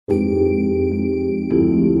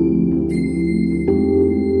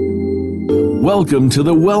Welcome to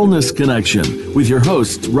the Wellness Connection with your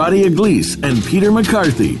hosts, Radia Gleese and Peter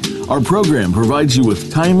McCarthy. Our program provides you with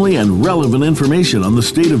timely and relevant information on the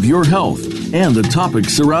state of your health and the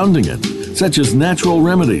topics surrounding it, such as natural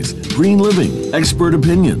remedies, green living, expert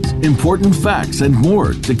opinions, important facts, and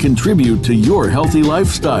more to contribute to your healthy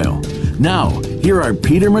lifestyle. Now, here are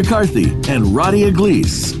Peter McCarthy and Radia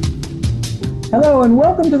Gleese. Hello and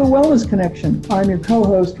welcome to the Wellness Connection. I'm your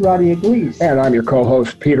co-host, Radia Gleese. And I'm your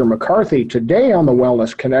co-host, Peter McCarthy. Today on the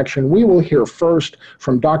Wellness Connection, we will hear first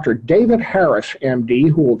from Dr. David Harris, MD,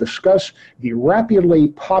 who will discuss the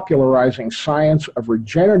rapidly popularizing science of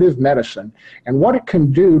regenerative medicine and what it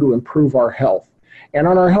can do to improve our health. And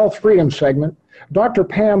on our Health Freedom segment, Dr.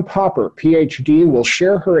 Pam Popper PhD will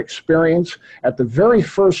share her experience at the very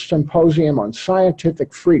first Symposium on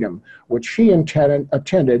Scientific Freedom, which she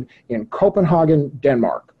attended in Copenhagen,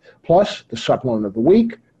 Denmark, plus the supplement of the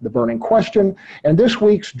week, the burning question, and this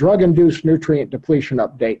week's drug-induced nutrient depletion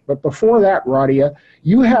update. But before that, Radia,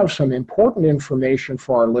 you have some important information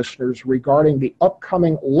for our listeners regarding the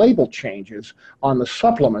upcoming label changes on the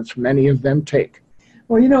supplements many of them take.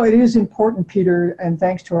 Well, you know, it is important, Peter, and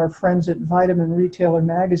thanks to our friends at Vitamin Retailer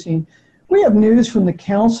Magazine, we have news from the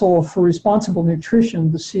Council for Responsible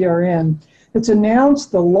Nutrition, the CRN, that's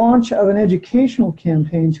announced the launch of an educational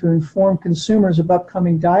campaign to inform consumers of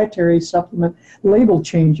upcoming dietary supplement label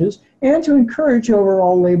changes and to encourage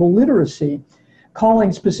overall label literacy,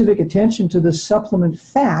 calling specific attention to the supplement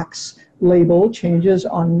facts label changes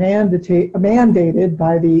on mandated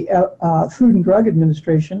by the Food and Drug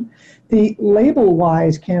Administration. The Label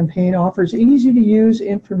Wise campaign offers easy-to-use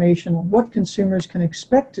information on what consumers can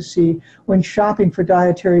expect to see when shopping for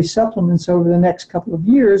dietary supplements over the next couple of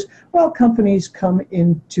years while companies come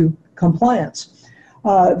into compliance.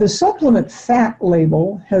 The supplement fact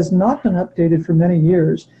label has not been updated for many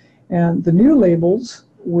years, and the new labels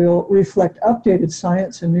will reflect updated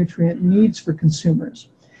science and nutrient needs for consumers.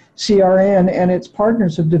 CRN and its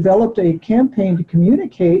partners have developed a campaign to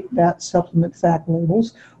communicate that supplement fact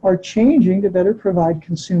labels are changing to better provide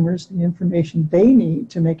consumers the information they need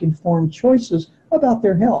to make informed choices about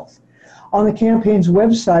their health. On the campaign's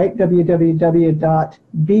website,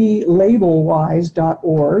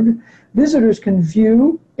 www.belabelwise.org, visitors can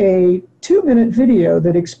view a 2-minute video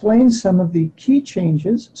that explains some of the key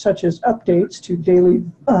changes, such as updates to daily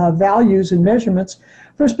values and measurements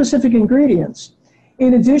for specific ingredients.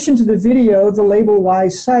 In addition to the video, the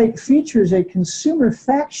LabelWise site features a consumer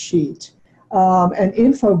fact sheet, an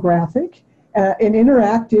infographic, an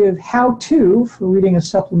interactive how-to for reading a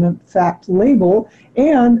supplement fact label,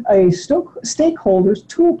 and a stakeholders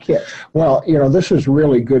toolkit. Well, you know, this is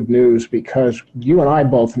really good news because you and I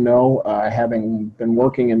both know, having been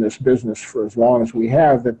working in this business for as long as we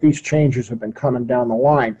have, that these changes have been coming down the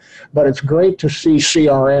line. But it's great to see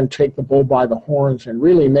CRN take the bull by the horns and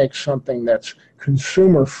really make something that's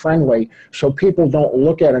consumer friendly so people don't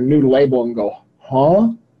look at a new label and go, huh?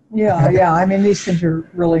 Yeah. I mean, these things are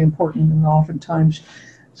really important, and oftentimes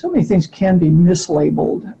so many things can be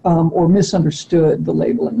mislabeled or misunderstood, the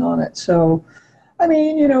labeling on it. So, I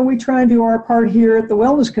mean, you know, we try and do our part here at the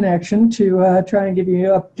Wellness Connection to try and give you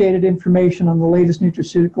updated information on the latest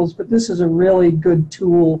nutraceuticals, but this is a really good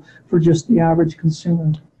tool for just the average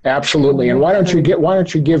consumer. Absolutely. And why don't you give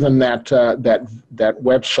them that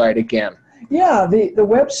website again? Yeah, the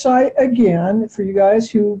website again for you guys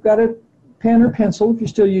who got a pen or pencil, if you're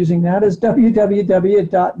still using that, is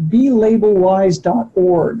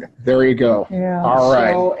www.belabelwise.org. There you go. Yeah. All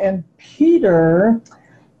right. So, and Peter,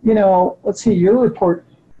 you know, let's see, your report.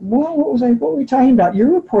 What were we talking about?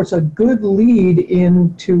 Your report's a good lead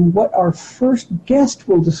into what our first guest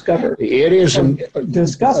will discover. It is.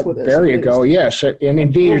 Discuss with us. There you go. Yes, and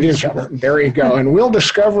indeed it is. There you go. And we'll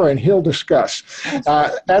discover and he'll discuss.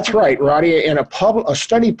 That's right, Radia. In a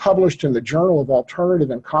study published in the Journal of Alternative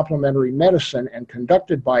and Complementary Medicine and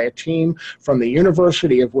conducted by a team from the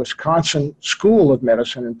University of Wisconsin School of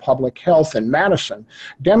Medicine and Public Health in Madison,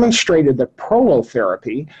 demonstrated that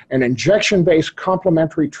prolotherapy, an injection-based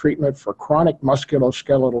complementary treatment for chronic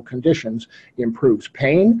musculoskeletal conditions, improves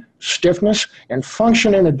pain, stiffness, and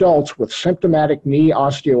function in adults with symptomatic knee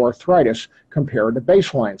osteoarthritis compared to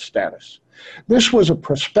baseline status. This was a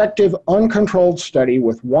prospective, uncontrolled study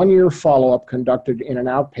with 1-year follow-up conducted in an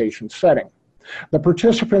outpatient setting. The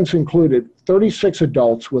participants included 36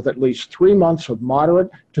 adults with at least 3 months of moderate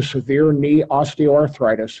to severe knee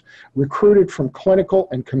osteoarthritis recruited from clinical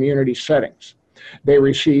and community settings. They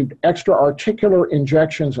received extra-articular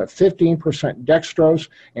injections of 15% dextrose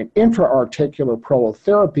and intra-articular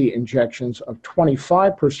prolotherapy injections of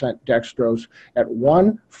 25% dextrose at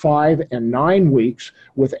 1, 5, and 9 weeks,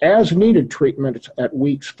 with as-needed treatments at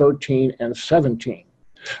weeks 13 and 17.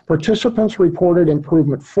 Participants reported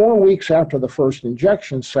improvement 4 weeks after the first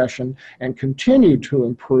injection session and continued to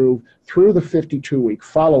improve through the 52-week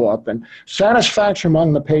follow-up, and satisfaction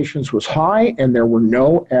among the patients was high and there were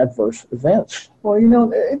no adverse events. Well,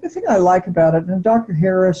 the thing I like about it, and Dr.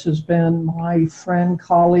 Harris has been my friend,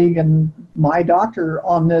 colleague, and my doctor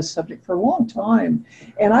on this subject for a long time,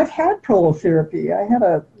 and I've had prolotherapy. I had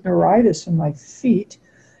a neuritis in my feet,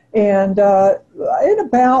 and in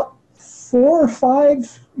about 4 or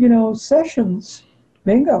 5, sessions,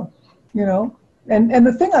 bingo, And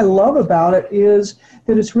the thing I love about it is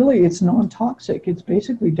that it's non-toxic. It's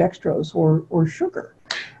basically dextrose or sugar.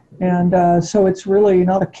 And so it's really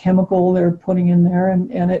not a chemical they're putting in there.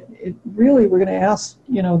 And it really, we're going to ask,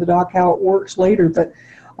 the doc how it works later. But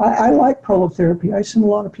I like prolotherapy. I send a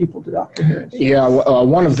lot of people to Dr. Harris. Yeah,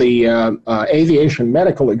 one of the aviation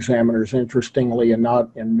medical examiners, interestingly, and not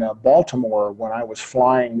in Baltimore, when I was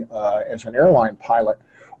flying as an airline pilot,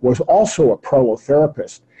 was also a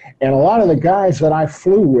prolotherapist. And a lot of the guys that I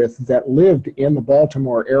flew with that lived in the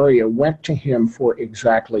Baltimore area went to him for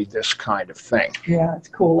exactly this kind of thing. Yeah, it's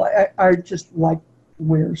cool. I just like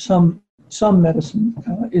where some medicine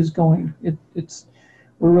is going.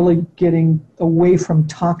 We're really getting away from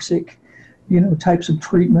toxic, types of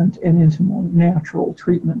treatment and into more natural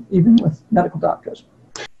treatment, even with medical doctors.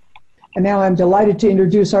 And now I'm delighted to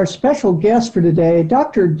introduce our special guest for today,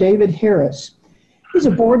 Dr. David Harris. He's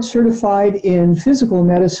a board certified in physical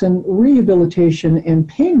medicine, rehabilitation, and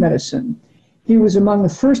pain medicine. He was among the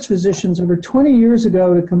first physicians over 20 years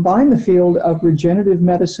ago to combine the field of regenerative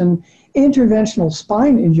medicine, interventional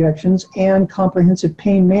spine injections, and comprehensive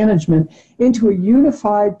pain management into a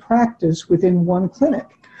unified practice within one clinic.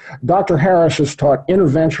 Dr. Harris has taught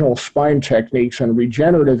interventional spine techniques and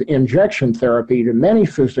regenerative injection therapy to many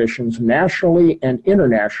physicians nationally and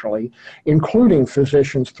internationally, including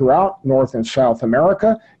physicians throughout North and South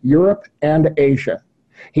America, Europe, and Asia.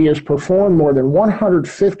 He has performed more than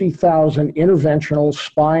 150,000 interventional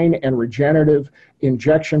spine and regenerative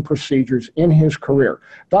injection procedures in his career.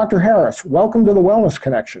 Dr. Harris, welcome to the Wellness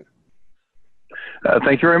Connection.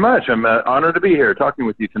 Thank you very much. I'm honored to be here talking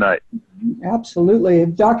with you tonight. Absolutely.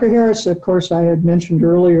 Dr. Harris, of course, I had mentioned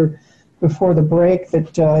earlier before the break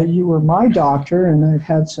that you were my doctor, and I've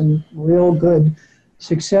had some real good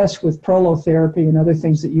success with prolotherapy and other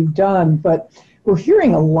things that you've done. But we're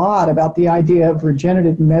hearing a lot about the idea of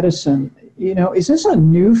regenerative medicine. Is this a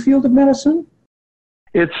new field of medicine?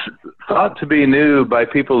 It's thought to be new by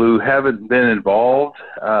people who haven't been involved.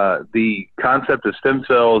 The concept of stem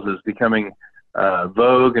cells is becoming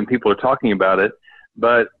vogue and people are talking about it.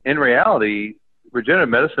 But in reality, regenerative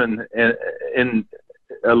medicine in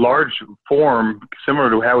a large form, similar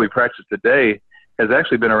to how we practice today, has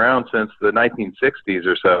actually been around since the 1960s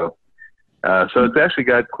or so. So it's actually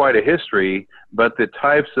got quite a history, but the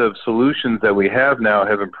types of solutions that we have now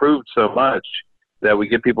have improved so much that we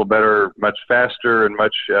get people better much faster and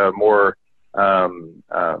much more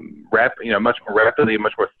much more rapidly and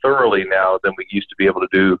much more thoroughly now than we used to be able to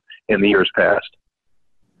do in the years past.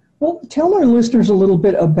 Well, tell our listeners a little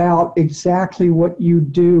bit about exactly what you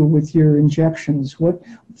do with your injections.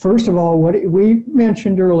 First of all, what we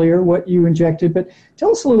mentioned earlier, what you injected, but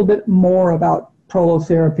tell us a little bit more about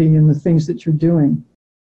prolotherapy and the things that you're doing.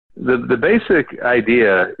 The basic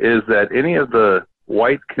idea is that any of the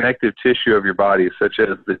white connective tissue of your body, such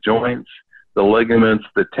as the joints, the ligaments,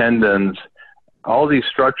 the tendons, all these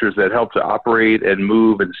structures that help to operate and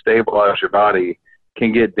move and stabilize your body,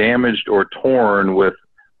 can get damaged or torn with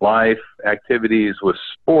life, activities, with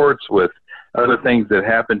sports, with other things that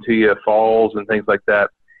happen to you, falls and things like that.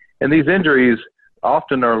 And these injuries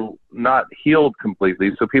often are not healed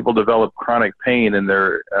completely, so people develop chronic pain in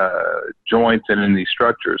their joints and in these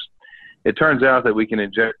structures. It turns out that we can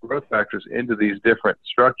inject growth factors into these different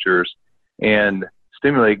structures and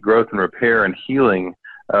stimulate growth and repair and healing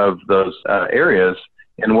of those areas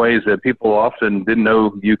in ways that people often didn't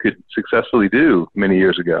know you could successfully do many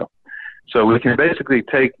years ago. So we can basically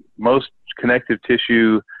take most connective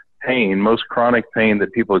tissue pain, most chronic pain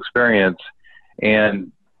that people experience,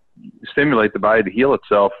 and stimulate the body to heal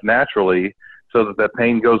itself naturally so that that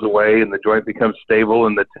pain goes away and the joint becomes stable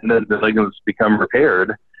and the tendons and ligaments become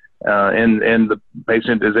repaired. And the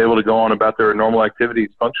patient is able to go on about their normal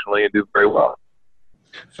activities functionally and do very well.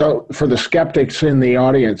 So for the skeptics in the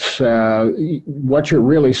audience, what you're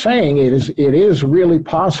really saying is it is really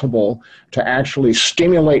possible to actually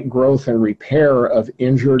stimulate growth and repair of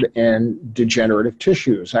injured and degenerative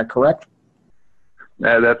tissue. Is that correct?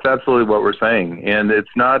 That's absolutely what we're saying. And it's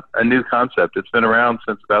not a new concept. It's been around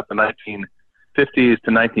since about the 1950s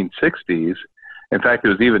to 1960s. In fact, it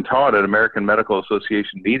was even taught at American Medical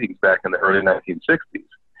Association meetings back in the early 1960s.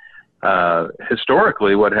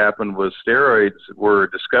 Historically, what happened was steroids were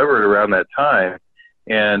discovered around that time,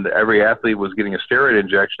 and every athlete was getting a steroid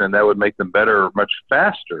injection, and that would make them better much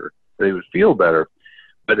faster. They would feel better.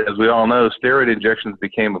 But as we all know, steroid injections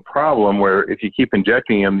became a problem where if you keep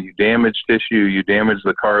injecting them, you damage tissue, you damage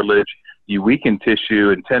the cartilage, you weaken tissue,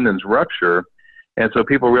 and tendons rupture. And so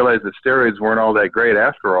people realized that steroids weren't all that great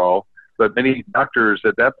after all, but many doctors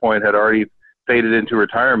at that point had already faded into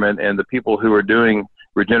retirement, and the people who were doing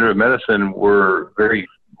regenerative medicine were very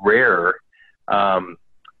rare.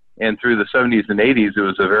 And through the 70s and 80s, it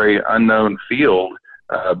was a very unknown field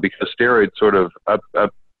because steroids sort of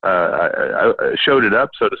showed it up,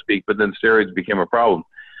 so to speak, but then steroids became a problem.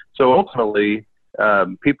 So ultimately,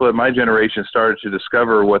 people at my generation started to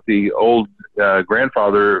discover what the old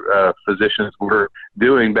grandfather physicians were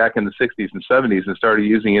doing back in the 60s and 70s and started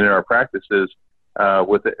using it in our practices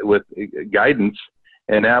with guidance.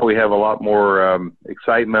 And now we have a lot more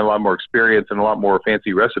excitement, a lot more experience, and a lot more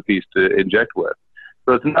fancy recipes to inject with.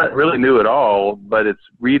 So it's not really new at all, but it's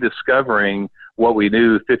rediscovering what we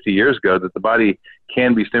knew 50 years ago, that the body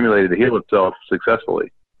can be stimulated to heal itself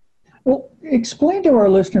successfully. Well, explain to our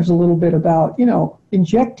listeners a little bit about,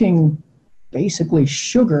 injecting basically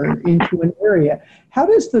sugar into an area. How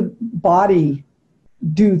does the body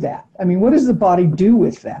do that? I mean, what does the body do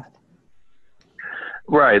with that?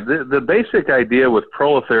 Right. The basic idea with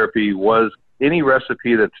prolotherapy was any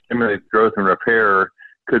recipe that stimulates growth and repair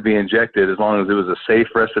could be injected as long as it was a safe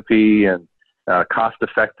recipe and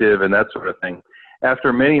cost-effective and that sort of thing.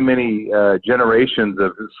 After many generations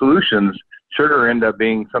of solutions, sugar ended up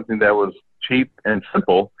being something that was cheap and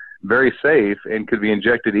simple, very safe, and could be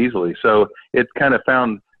injected easily. So it kind of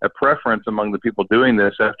found a preference among the people doing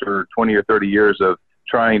this after 20 or 30 years of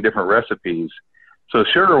trying different recipes. So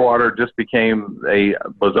sugar water just became a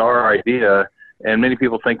bizarre idea, and many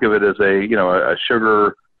people think of it as a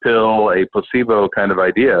sugar pill, a placebo kind of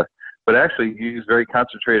idea. But actually, you use very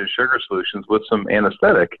concentrated sugar solutions with some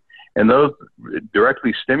anesthetic, and those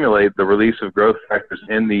directly stimulate the release of growth factors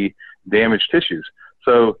in the damaged tissues.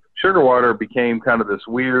 So sugar water became kind of this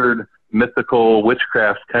weird, mythical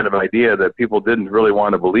witchcraft kind of idea that people didn't really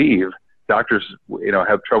want to believe. Doctors,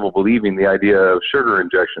 have trouble believing the idea of sugar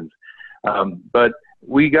injections. But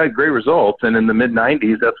we got great results, and in the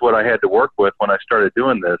mid-90s, that's what I had to work with when I started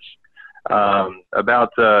doing this.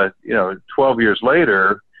 About 12 years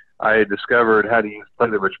later, I discovered how to use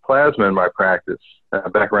platelet-rich plasma in my practice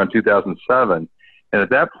back around 2007. And at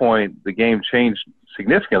that point, the game changed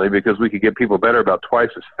significantly because we could get people better about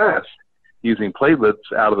twice as fast using platelets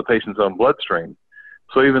out of the patient's own bloodstream.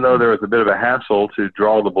 So even though there was a bit of a hassle to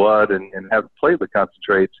draw the blood and have platelet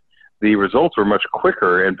concentrates, the results were much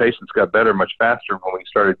quicker and patients got better much faster when we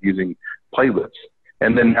started using platelets.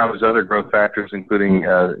 And then now there's other growth factors, including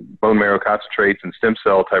bone marrow concentrates and stem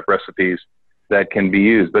cell type recipes that can be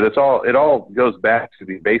used. But it all goes back to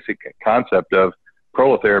the basic concept of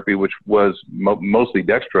prolotherapy, which was mostly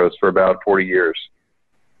dextrose for about 40 years.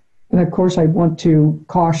 And of course, I want to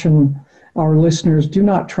caution our listeners, do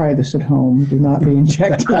not try this at home. Do not be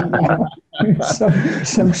injecting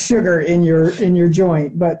some sugar in your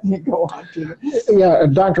joint, but go on to it. Yeah,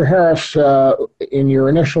 Dr. Harris, in your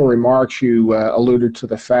initial remarks, you alluded to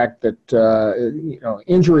the fact that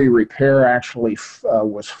injury repair actually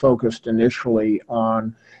was focused initially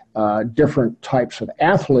on different types of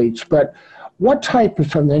athletes, but what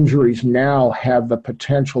types of injuries now have the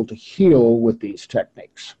potential to heal with these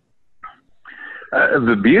techniques?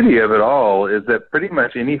 The beauty of it all is that pretty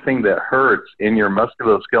much anything that hurts in your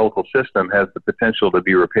musculoskeletal system has the potential to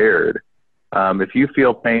be repaired. If you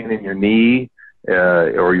feel pain in your knee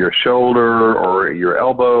or your shoulder or your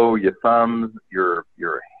elbow, your thumb, your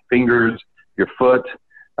fingers, your foot,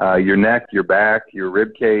 your neck, your back, your rib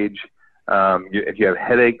cage, if you have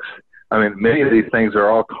headaches, many of these things are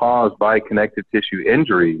all caused by connective tissue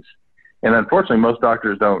injuries. And unfortunately, most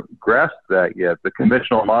doctors don't grasp that yet. The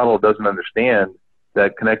conventional model doesn't understand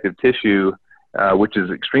that connective tissue, which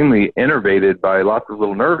is extremely innervated by lots of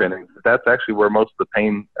little nerve endings, that's actually where most of the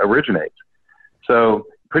pain originates. So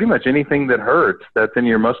pretty much anything that hurts that's in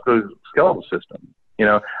your musculoskeletal system.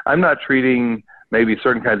 I'm not treating maybe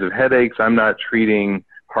certain kinds of headaches. I'm not treating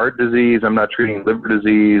heart disease. I'm not treating liver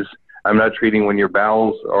disease. I'm not treating when your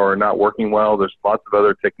bowels are not working well. There's lots of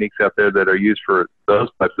other techniques out there that are used for those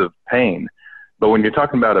types of pain. But when you're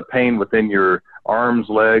talking about a pain within your arms,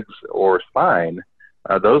 legs, or spine,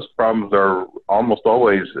 those problems are almost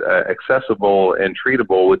always accessible and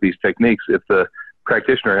treatable with these techniques if the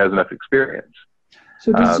practitioner has enough experience.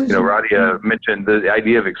 So Radia mentioned the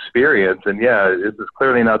idea of experience, and this is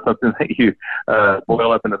clearly not something that you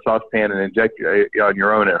boil up in a saucepan and inject on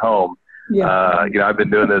your own at home. Yeah. I've been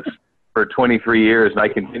doing this for 23 years, and I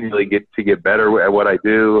continually get better at what I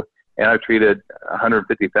do. And I've treated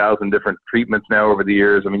 150,000 different treatments now over the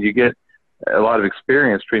years. I mean, you get a lot of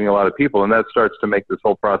experience treating a lot of people, and that starts to make this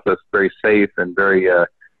whole process very safe and very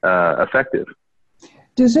effective.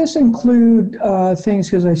 Does this include things,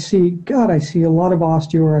 because I see a lot of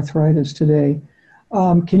osteoarthritis today.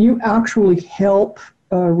 Can you actually help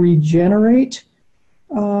regenerate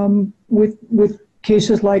with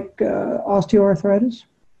cases like osteoarthritis?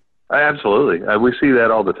 Absolutely. We see that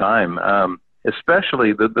all the time.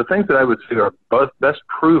 Especially the things that I would say are both best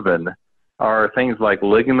proven are things like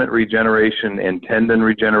ligament regeneration and tendon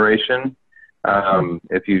regeneration.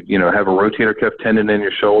 If you have a rotator cuff tendon in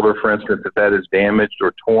your shoulder, for instance, if that is damaged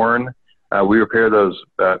or torn, we repair those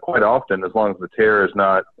quite often as long as the tear is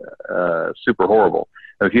not super horrible.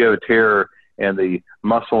 Now, if you have a tear and the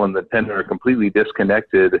muscle and the tendon are completely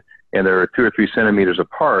disconnected and they're 2 or 3 centimeters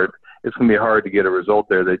apart, it's going to be hard to get a result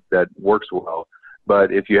there that works well.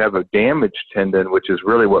 But if you have a damaged tendon, which is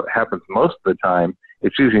really what happens most of the time,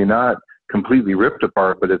 it's usually not completely ripped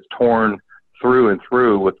apart, but it's torn through and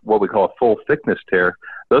through with what we call a full thickness tear.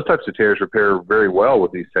 Those types of tears repair very well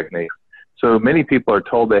with these techniques. So many people are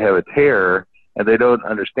told they have a tear, and they don't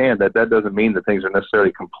understand that doesn't mean that things are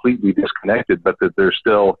necessarily completely disconnected, but that there's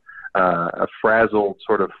still a frazzled,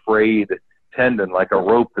 sort of frayed tendon, like a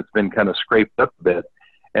rope that's been kind of scraped up a bit.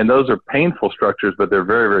 And those are painful structures, but they're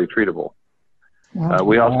very, very treatable.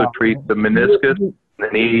 We also treat the meniscus, the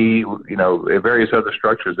knee, various other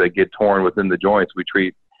structures that get torn within the joints we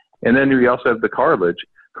treat. And then we also have the cartilage.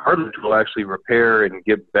 Cartilage will actually repair and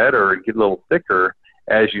get better and get a little thicker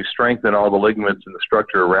as you strengthen all the ligaments and the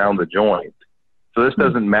structure around the joint. So this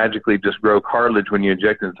doesn't magically just grow cartilage when you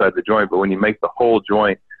inject inside the joint, but when you make the whole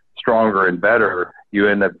joint stronger and better, you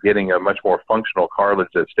end up getting a much more functional cartilage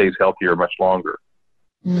that stays healthier much longer.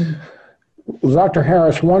 Well, Dr.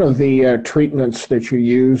 Harris, one of the treatments that you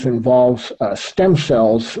use involves stem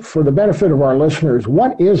cells. For the benefit of our listeners,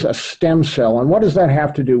 what is a stem cell, and what does that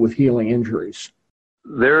have to do with healing injuries?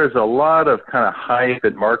 There is a lot of kind of hype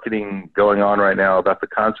and marketing going on right now about the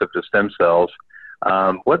concept of stem cells.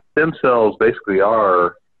 What stem cells basically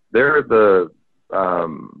are, they're the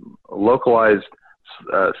localized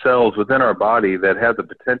cells within our body that have the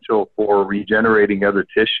potential for regenerating other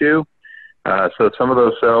tissue. So some of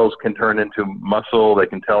those cells can turn into muscle, they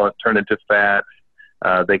can turn into fat,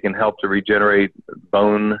 they can help to regenerate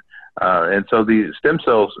bone. And so the stem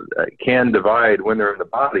cells can divide when they're in the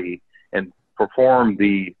body and perform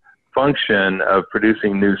the function of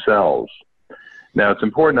producing new cells. Now, it's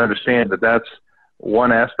important to understand that that's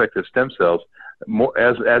one aspect of stem cells.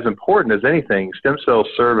 As important as anything, stem cells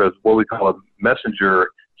serve as what we call a messenger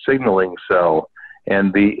signaling cell.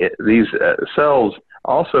 And these cells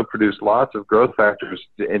also produce lots of growth factors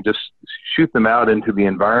and just shoot them out into the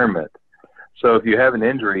environment. So if you have an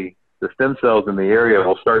injury, the stem cells in the area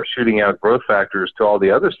will start shooting out growth factors to all the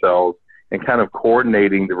other cells and kind of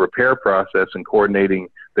coordinating the repair process and coordinating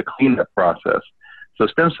the cleanup process. So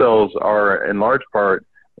stem cells are in large part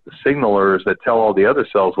signalers that tell all the other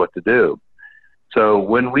cells what to do. So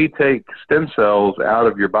when we take stem cells out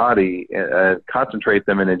of your body and concentrate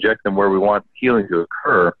them and inject them where we want healing to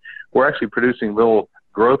occur, we're actually producing little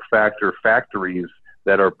growth factor factories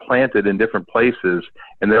that are planted in different places,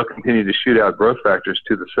 and they'll continue to shoot out growth factors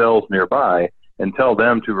to the cells nearby and tell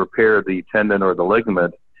them to repair the tendon or the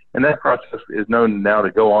ligament. And that process is known now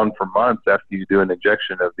to go on for months after you do an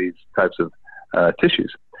injection of these types of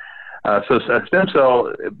tissues. So a stem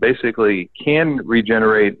cell basically can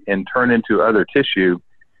regenerate and turn into other tissue,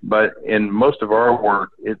 but in most of our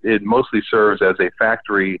work, it mostly serves as a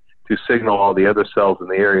factory to signal all the other cells in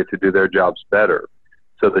the area to do their jobs better.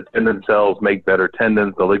 So the tendon cells make better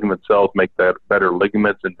tendons, the ligament cells make better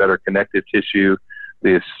ligaments and better connective tissue.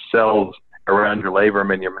 The cells around your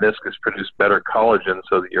labrum and your meniscus produce better collagen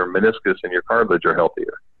so that your meniscus and your cartilage are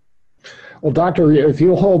healthier. Well, Doctor, if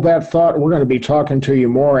you'll hold that thought, we're going to be talking to you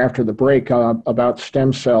more after the break about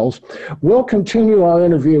stem cells. We'll continue our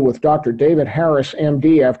interview with Dr. David Harris,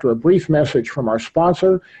 MD, after a brief message from our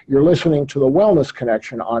sponsor. You're listening to The Wellness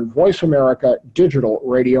Connection on Voice America Digital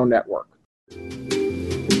Radio Network.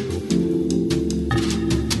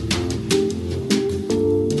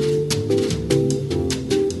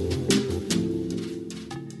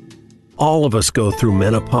 All of us go through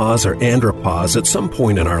menopause or andropause at some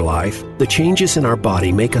point in our life. The changes in our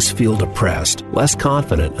body make us feel depressed, less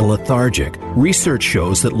confident, and lethargic. Research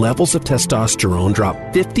shows that levels of testosterone drop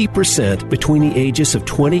 50% between the ages of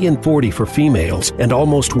 20 and 40 for females and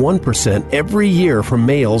almost 1% every year for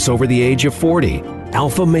males over the age of 40.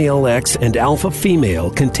 Alpha Male X and Alpha Female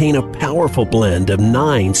contain a powerful blend of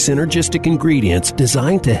 9 synergistic ingredients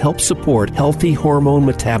designed to help support healthy hormone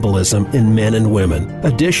metabolism in men and women.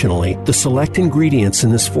 Additionally, the select ingredients in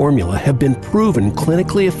this formula have been proven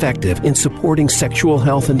clinically effective in supporting sexual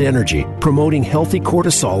health and energy, promoting healthy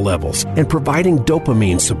cortisol levels, and providing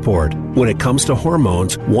dopamine support. When it comes to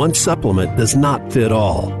hormones, one supplement does not fit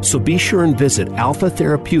all. So be sure and visit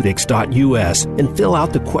alphatherapeutics.us and fill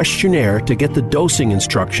out the questionnaire to get the dosing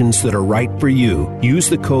instructions that are right for you. Use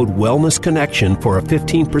the code Wellness Connection for a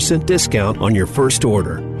 15% discount on your first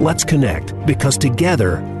order. Let's connect, because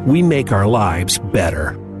together we make our lives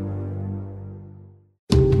better.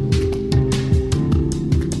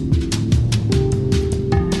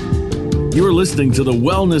 You're listening to the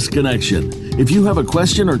Wellness Connection. If you have a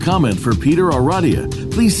question or comment for Peter or Radia,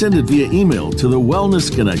 please send it via email to the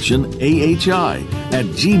Wellness Connection AHI@gmail.com.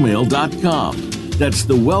 That's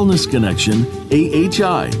the Wellness Connection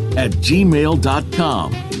AHI@gmail.com.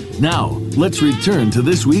 Now, let's return to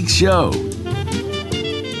this week's show.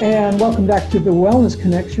 And welcome back to the Wellness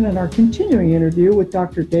Connection and our continuing interview with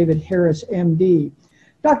Dr. David Harris, MD.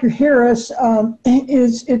 Dr. Harris,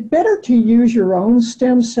 is it better to use your own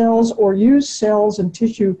stem cells or use cells and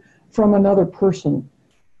tissue from another person?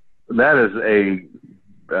 That is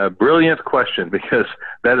a brilliant question, because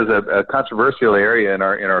that is a controversial area in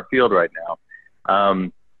our field right now.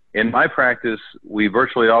 In my practice, we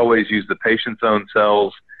virtually always use the patient's own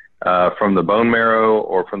cells from the bone marrow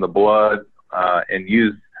or from the blood, and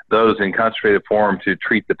use those in concentrated form to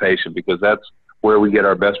treat the patient, because that's where we get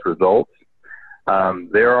our best results.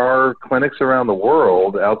 There are clinics around the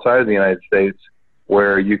world outside of the United States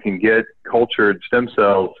where you can get cultured stem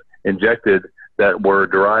cells injected that were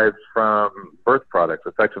derived from birth products,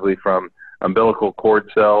 effectively from umbilical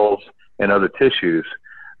cord cells and other tissues.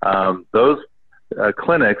 Those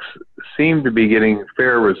clinics seem to be getting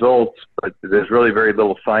fair results, but there's really very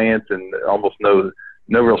little science and almost no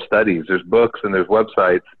real studies. There's books and there's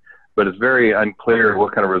websites, but it's very unclear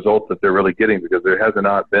what kind of results that they're really getting, because there has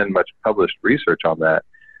not been much published research on that.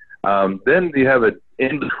 Then you have an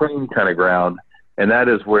in-between kind of ground, and that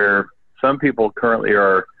is where some people currently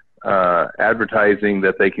are advertising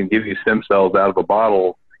that they can give you stem cells out of a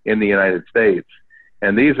bottle in the United States.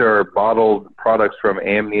 And these are bottled products from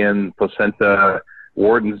amnion, placenta,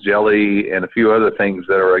 Warden's jelly, and a few other things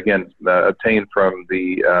that are, again, obtained from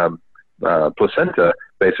the placenta,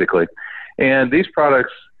 basically. And these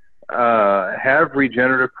products have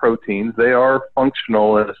regenerative proteins. They are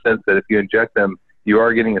functional in the sense that if you inject them, you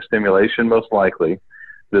are getting a stimulation, most likely.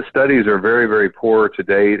 The studies are very, very poor to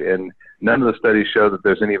date, and none of the studies show that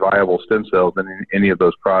there's any viable stem cells in any of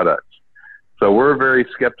those products. So we're very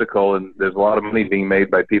skeptical, and there's a lot of money being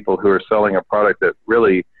made by people who are selling a product that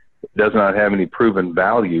really does not have any proven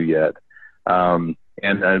value yet. And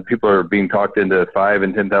people are being talked into $5,000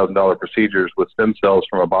 and $10,000 procedures with stem cells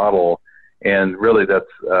from a bottle, and really there's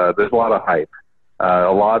a lot of hype.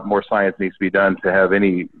 A lot more science needs to be done to have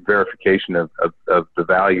any verification of the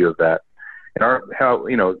value of that. And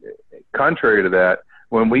contrary to that,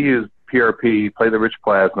 when we use PRP, platelet-rich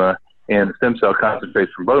plasma, and stem cell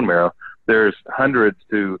concentrates from bone marrow, there's hundreds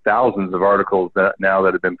to thousands of articles now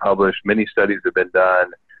that have been published. Many studies have been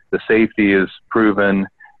done. The safety is proven.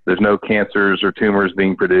 There's no cancers or tumors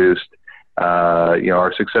being produced.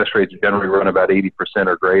 Our success rates generally run about 80%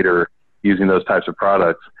 or greater using those types of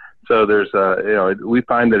products. So we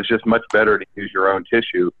find that it's just much better to use your own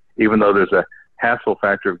tissue, even though there's a hassle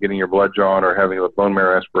factor of getting your blood drawn or having a bone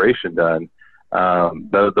marrow aspiration done.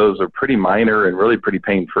 Those are pretty minor and really pretty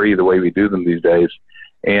pain-free the way we do them these days.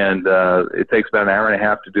 And it takes about an hour and a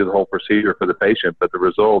half to do the whole procedure for the patient, but the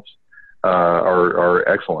results are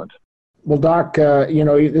excellent. Well, Doc,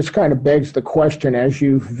 this kind of begs the question, as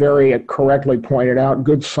you very correctly pointed out,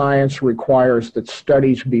 good science requires that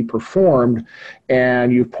studies be performed,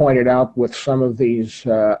 and you've pointed out with some of these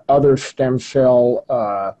other stem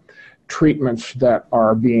cell treatments that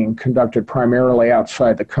are being conducted primarily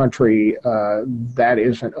outside the country, that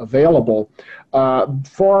isn't available.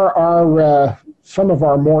 For our some of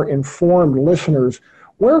our more informed listeners,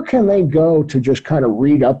 where can they go to just kind of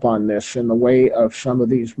read up on this in the way of some of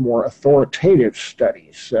these more authoritative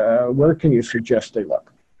studies? Where can you suggest they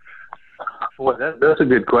look? Well, that's a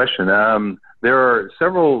good question. There are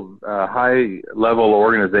several high-level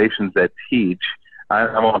organizations that teach.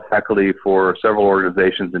 I'm on faculty for several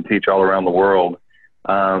organizations and teach all around the world.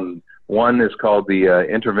 One is called the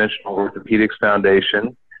Interventional Orthopedics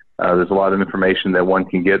Foundation. There's a lot of information that one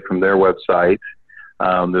can get from their website.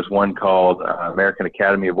 There's one called American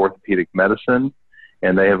Academy of Orthopedic Medicine,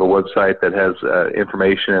 and they have a website that has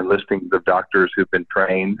information and listings of doctors who've been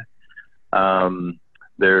trained.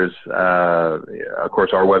 There's, of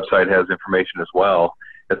course, our website has information as well.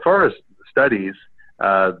 As far as studies,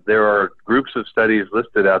 there are groups of studies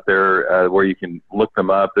listed out there where you can look them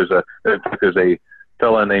up. There's a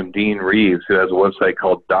fellow named Dean Reeves who has a website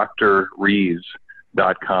called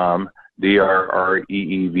drreeves.com,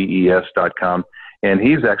 DRREEVES.com, and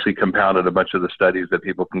he's actually compounded a bunch of the studies that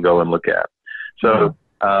people can go and look at. So,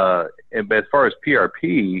 but as far as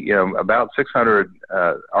PRP, about 600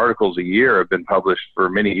 articles a year have been published for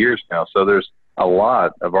many years now. So there's a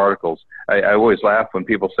lot of articles. I always laugh when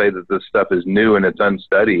people say that this stuff is new and it's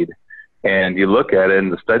unstudied, and you look at it,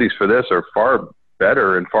 and the studies for this are far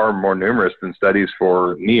better and far more numerous than studies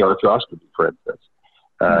for knee arthroscopy, for instance.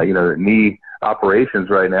 Knee operations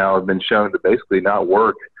right now have been shown to basically not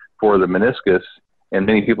work for the meniscus, and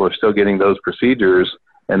many people are still getting those procedures.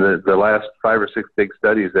 And the last 5 or 6 big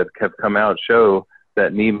studies that have come out show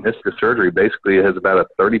that knee meniscus surgery basically has about a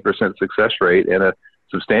 30% success rate and a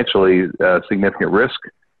substantially significant risk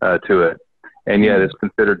to it. And yet it's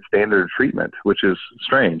considered standard treatment, which is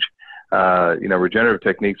strange. Regenerative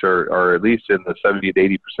techniques are at least in the 70 to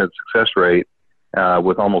 80% success rate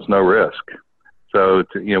with almost no risk. So,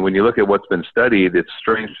 when you look at what's been studied, it's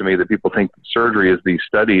strange to me that people think surgery is the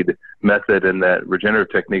studied method and that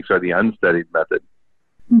regenerative techniques are the unstudied method.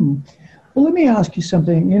 Well, let me ask you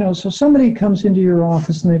something. So somebody comes into your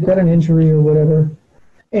office and they've got an injury or whatever,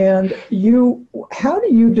 and how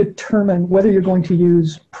do you determine whether you're going to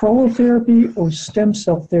use prolotherapy or stem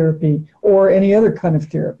cell therapy or any other kind of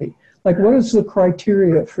therapy? Like, what is the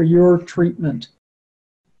criteria for your treatment?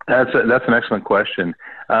 That's an excellent question.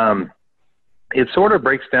 It sort of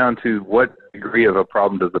breaks down to what degree of a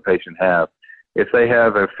problem does the patient have. If they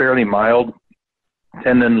have a fairly mild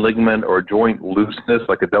tendon, ligament, or joint looseness,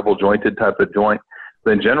 like a double jointed type of joint,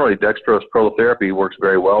 then generally dextrose prolotherapy works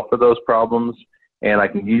very well for those problems. And I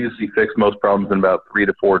can usually fix most problems in about 3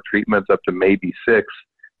 to 4 treatments, up to maybe 6,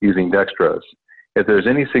 using dextrose. If there's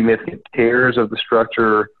any significant tears of the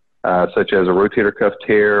structure, such as a rotator cuff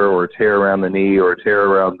tear or a tear around the knee or a tear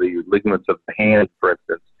around the ligaments of the hand, for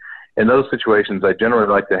instance, in those situations, I generally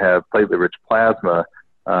like to have platelet-rich plasma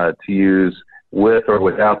to use with or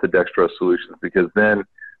without the dextrose solutions, because then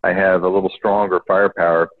I have a little stronger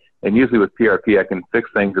firepower. And usually with PRP, I can fix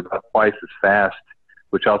things about twice as fast,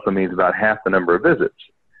 which also means about half the number of visits.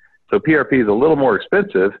 So PRP is a little more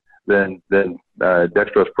expensive than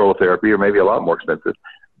dextrose prolotherapy, or maybe a lot more expensive,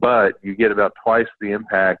 but you get about twice the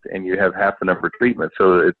impact and you have half the number of treatments.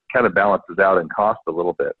 So it kind of balances out in cost a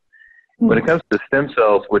little bit. When it comes to stem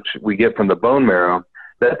cells, which we get from the bone marrow,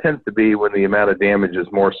 that tends to be when the amount of damage is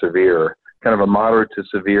more severe, kind of a moderate to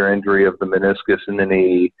severe injury of the meniscus in the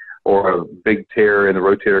knee, or a big tear in the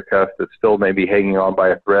rotator cuff that's still maybe hanging on by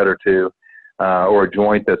a thread or two, or a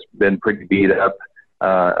joint that's been pretty beat up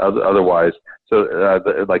otherwise. So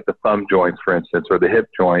like the thumb joints, for instance, or the hip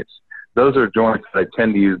joints, those are joints that I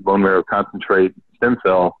tend to use bone marrow concentrate stem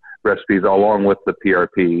cell recipes along with the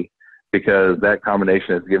PRP, because that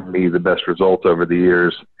combination has given me the best results over the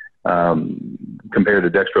years compared to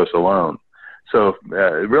dextrose alone. So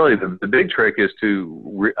really the big trick is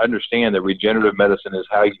to understand that regenerative medicine is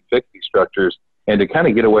how you fix these structures, and to kind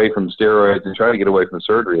of get away from steroids and try to get away from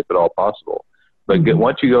surgery if at all possible. But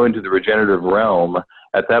once you go into the regenerative realm,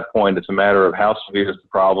 at that point it's a matter of how severe is the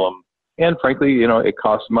problem. And frankly, it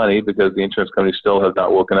costs money because the insurance companies still have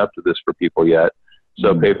not woken up to this for people yet.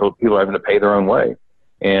 So people are having to pay their own way.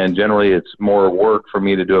 And generally it's more work for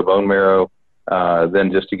me to do a bone marrow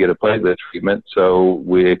than just to get a platelet treatment. So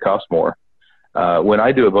it costs more. When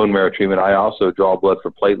I do a bone marrow treatment, I also draw blood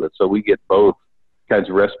for platelets. So we get both kinds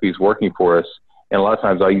of recipes working for us. And a lot of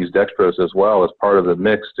times I use dextrose as well as part of the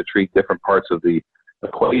mix to treat different parts of the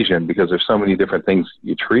equation, because there's so many different things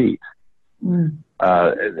you treat.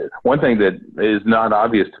 One thing that is not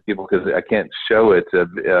obvious to people, because I can't show it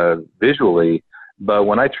visually, but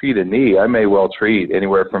when I treat a knee, I may well treat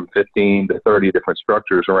anywhere from 15 to 30 different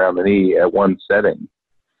structures around the knee at one setting.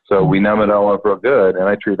 So we numb it all up real good, and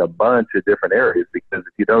I treat a bunch of different areas, because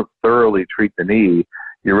if you don't thoroughly treat the knee,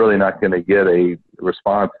 you're really not going to get a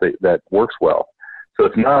response that works well. So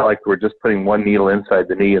it's not like we're just putting one needle inside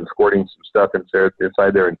the knee and squirting some stuff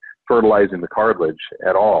inside there and fertilizing the cartilage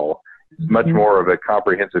at all. It's much more of a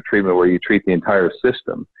comprehensive treatment where you treat the entire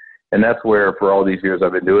system. And that's where, for all these years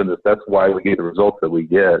I've been doing this, that's why we get the results that we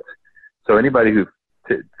get. So anybody who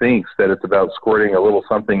thinks that it's about squirting a little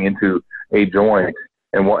something into a joint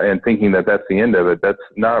and thinking that that's the end of it. That's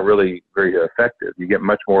not really very effective. You get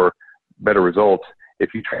much better results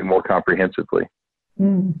if you train more comprehensively.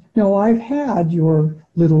 No, I've had your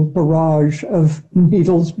little barrage of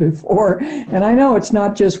needles before, and I know it's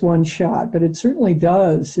not just one shot, but it certainly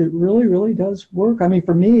does. It really, really does work. I mean,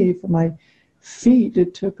 for me, for my feet,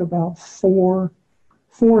 it took about four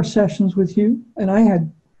sessions with you, and I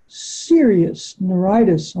had serious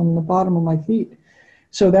neuritis on the bottom of my feet.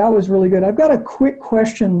 So that was really good. I've got a quick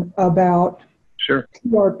question about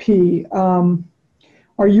PRP.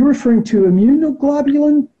 Are you referring to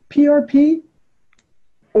immunoglobulin PRP?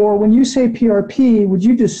 Or when you say PRP, would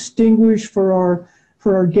you distinguish for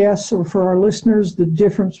our guests or for our listeners the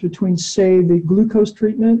difference between, say, the glucose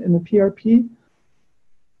treatment and the PRP?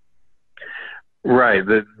 Right.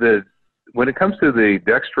 When it comes to the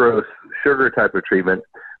dextrose sugar type of treatment,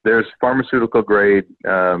 there's pharmaceutical grade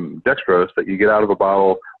dextrose that you get out of a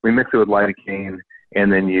bottle. We mix it with lidocaine, and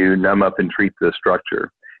then you numb up and treat the structure.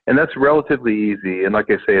 And that's relatively easy. And like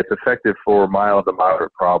I say, it's effective for mild to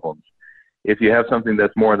moderate problems. If you have something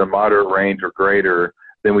that's more in the moderate range or greater,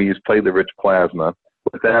 then we use platelet-rich plasma.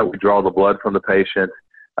 With that, we draw the blood from the patient.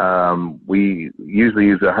 We usually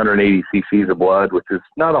use 180 cc's of blood, which is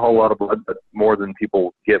not a whole lot of blood, but more than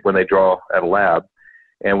people get when they draw at a lab.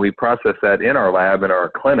 And we process that in our lab, in our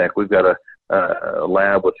clinic. We've got a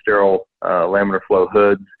lab with sterile laminar flow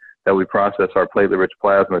hoods that we process our platelet-rich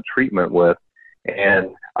plasma treatment with.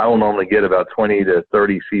 And I will normally get about 20 to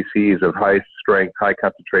 30 cc's of high-strength,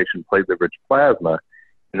 high-concentration platelet-rich plasma,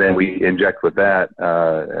 and then we inject with that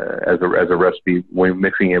as a recipe, when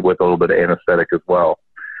mixing it with a little bit of anesthetic as well.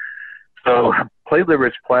 So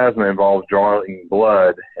platelet-rich plasma involves drawing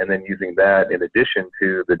blood and then using that in addition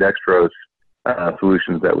to the dextrose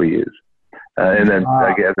solutions that we use. And then,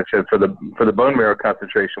 as I said, for the bone marrow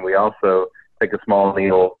concentration, we also take a small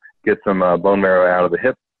needle, get some bone marrow out of the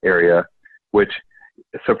hip area, which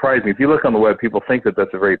surprised me. If you look on the web, people think that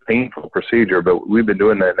that's a very painful procedure, but we've been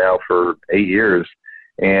doing that now for 8 years,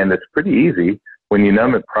 and it's pretty easy. When you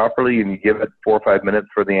numb it properly and you give it 4 or 5 minutes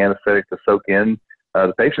for the anesthetic to soak in,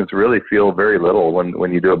 the patients really feel very little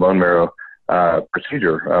when you do a bone marrow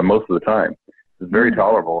procedure most of the time. It's very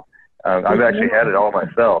tolerable. I've actually had it all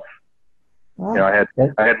myself. Wow. You know,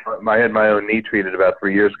 I had my own knee treated about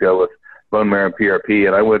 3 years ago with bone marrow and PRP,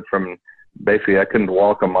 and I went from basically I couldn't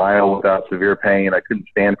walk a mile without severe pain. I couldn't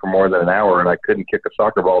stand for more than an hour, and I couldn't kick a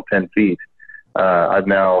soccer ball 10 feet. I've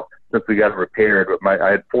now, since we got it repaired, I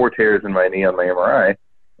had 4 tears in my knee on my MRI,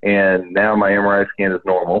 and now my MRI scan is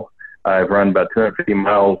normal. I've run about 250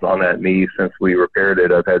 miles on that knee since we repaired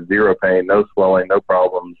it. I've had zero pain, no swelling, no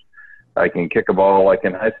problems. I can kick a ball like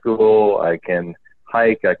in high school. I can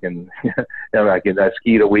hike. I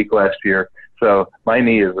skied a week last year. So my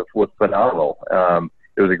knee was phenomenal.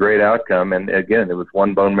 It was a great outcome. And again, it was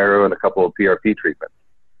 1 bone marrow and a couple of PRP treatments.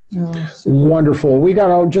 Oh, wonderful. We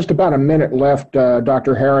got just about a minute left,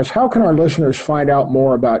 Dr. Harris. How can our listeners find out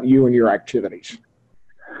more about you and your activities?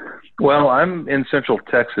 Well, I'm in Central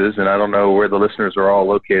Texas, and I don't know where the listeners are all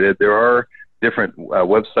located. There are different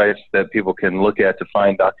websites that people can look at to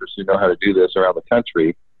find doctors who know how to do this around the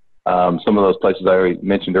country. Some of those places I already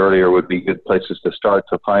mentioned earlier would be good places to start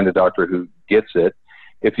to find a doctor who gets it.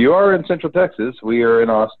 If you are in Central Texas, we are in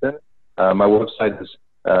Austin. My website is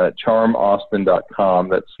charmaustin.com.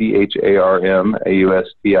 That's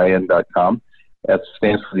CHARMAUSTIN.com. That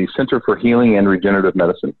stands for the Center for Healing and Regenerative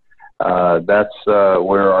Medicine. That's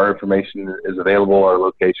where our information is available, our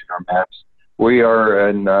location, our maps. We are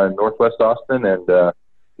in Northwest Austin, and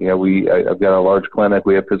I've got a large clinic.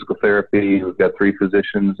 We have physical therapy. We've got 3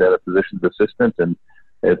 physicians and a physician's assistant, and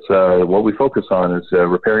it's what we focus on is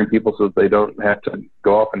repairing people so that they don't have to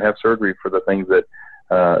go off and have surgery for the things that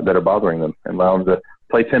are bothering them, and allow them to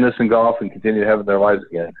play tennis and golf and continue to have their lives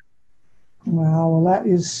again. Wow, well, that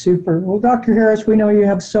is super. Well, Dr. Harris, we know you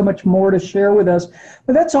have so much more to share with us,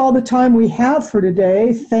 but that's all the time we have for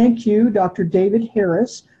today. Thank you, Dr. David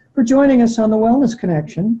Harris, for joining us on the Wellness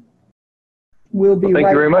Connection. We'll be thank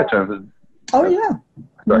right you very back. much. Oh, yeah.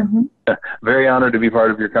 Sorry. Mm-hmm. Very honored to be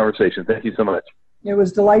part of your conversation. Thank you so much. It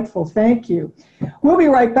was delightful. Thank you. We'll be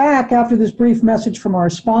right back after this brief message from our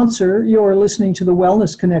sponsor. You're listening to the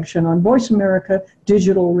Wellness Connection on Voice America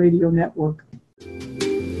Digital Radio Network.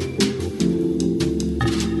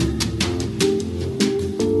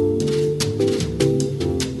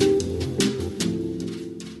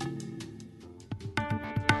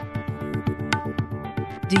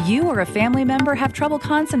 Do you or a family member have trouble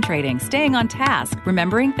concentrating, staying on task,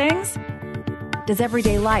 remembering things? Does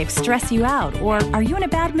everyday life stress you out, or are you in a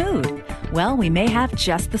bad mood? Well, we may have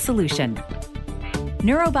just the solution.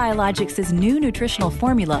 Neurobiologics' new nutritional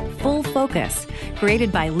formula, Full Focus,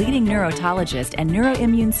 created by leading neurotologist and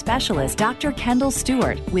neuroimmune specialist Dr. Kendall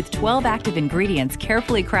Stewart, with 12 active ingredients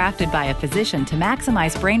carefully crafted by a physician to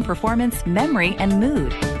maximize brain performance, memory, and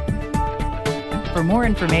mood. For more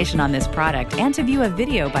information on this product and to view a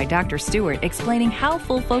video by Dr. Stewart explaining how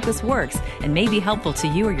Full Focus works and may be helpful to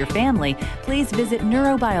you or your family, please visit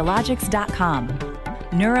neurobiologics.com.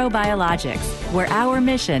 Neurobiologics, where our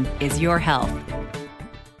mission is your health.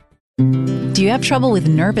 Do you have trouble with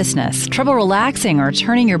nervousness, trouble relaxing, or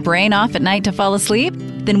turning your brain off at night to fall asleep?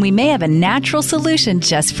 Then we may have a natural solution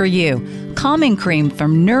just for you. Calming Cream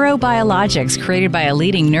from Neurobiologics, created by a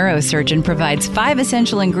leading neurosurgeon, provides 5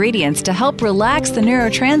 essential ingredients to help relax the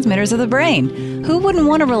neurotransmitters of the brain. Who wouldn't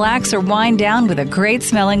want to relax or wind down with a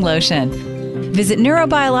great-smelling lotion? Visit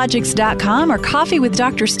neurobiologics.com or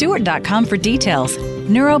coffeewithdrstewart.com for details.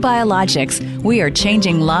 Neurobiologics, we are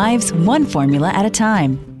changing lives one formula at a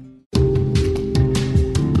time.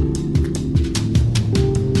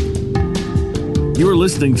 You're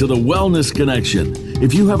listening to The Wellness Connection.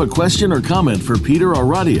 If you have a question or comment for Peter or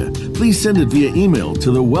Radia, please send it via email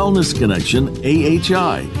to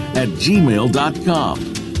thewellnessconnectionahi@gmail.com.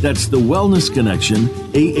 That's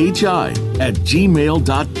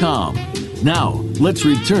thewellnessconnectionahi@gmail.com. Now, let's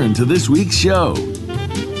return to this week's show.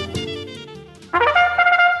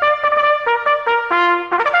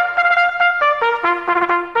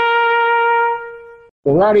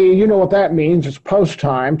 Well, Radia, you know what that means. It's post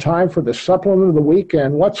time for the supplement of the week.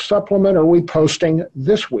 And what supplement are we posting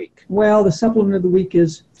this week? Well, the supplement of the week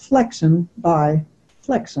is Flexin by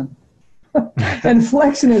Flexin. And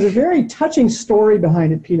Flexin is a very touching story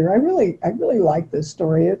behind it, Peter. I really like this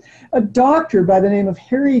story. A doctor by the name of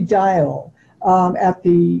Harry Dial at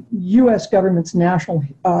the U.S. government's National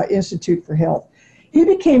Institute for Health, he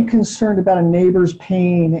became concerned about a neighbor's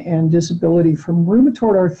pain and disability from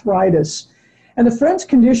rheumatoid arthritis. And the friend's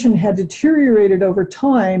condition had deteriorated over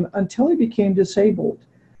time until he became disabled.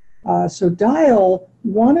 So Dial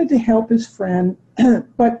wanted to help his friend,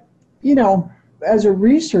 but, as a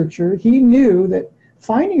researcher, he knew that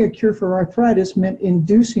finding a cure for arthritis meant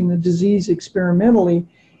inducing the disease experimentally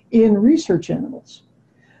in research animals.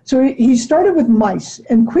 So he started with mice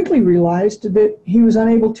and quickly realized that he was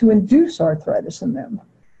unable to induce arthritis in them.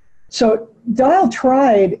 So Dial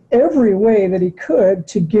tried every way that he could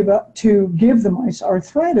to give the mice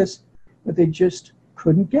arthritis, but they just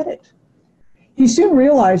couldn't get it. He soon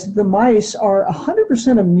realized that the mice are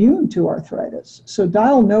 100% immune to arthritis. So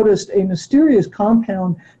Dial noticed a mysterious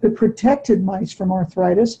compound that protected mice from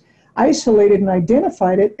arthritis, isolated and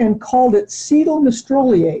identified it, and called it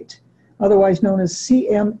cetylmistroliate, otherwise known as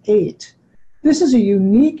CM8. This is a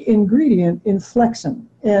unique ingredient in Flexin,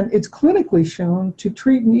 and it's clinically shown to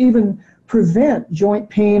treat and even prevent joint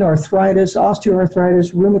pain, arthritis,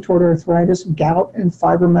 osteoarthritis, rheumatoid arthritis, gout, and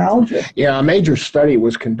fibromyalgia. Yeah, a major study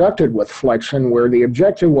was conducted with Flexin where the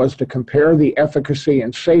objective was to compare the efficacy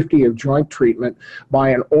and safety of joint treatment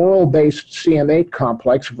by an oral-based CM8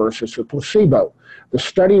 complex versus a placebo. The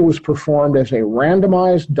study was performed as a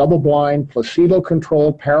randomized, double-blind,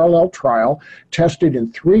 placebo-controlled parallel trial tested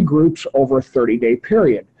in 3 groups over a 30-day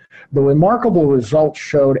period. The remarkable results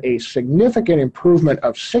showed a significant improvement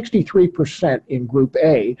of 63% in Group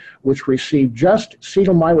A, which received just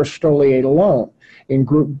cetylmistroliate alone. In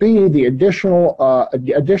Group B, the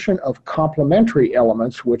addition of complementary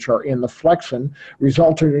elements, which are in the Flexin,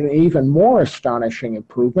 resulted in an even more astonishing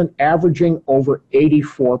improvement, averaging over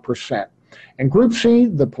 84%. In Group C,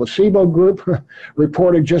 the placebo group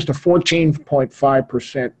reported just a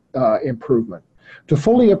 14.5% improvement. To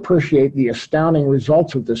fully appreciate the astounding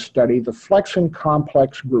results of this study, the Flexin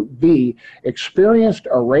complex Group B experienced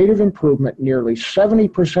a rate of improvement nearly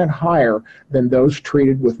 70% higher than those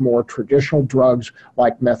treated with more traditional drugs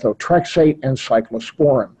like methotrexate and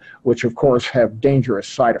cyclosporin, which of course have dangerous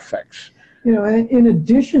side effects. In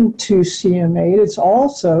addition to CM8, it's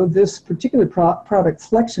also, this particular product,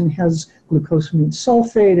 Flexin, has glucosamine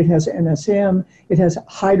sulfate, it has MSM, it has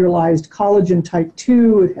hydrolyzed collagen type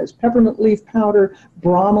 2, it has peppermint leaf powder,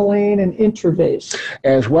 bromelain, and intravase.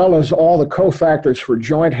 As well as all the cofactors for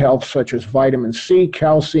joint health, such as vitamin C,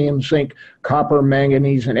 calcium, zinc, copper,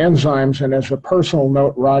 manganese, and enzymes. And as a personal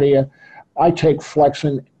note, Radia, I take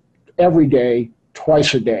Flexin every day,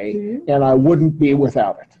 twice a day, and I wouldn't be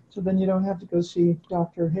without it. So then you don't have to go see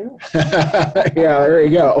Dr. Hill. Yeah, there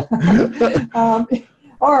you go.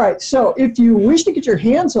 All right, so if you wish to get your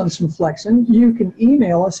hands on some Flexin, you can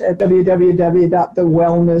email us at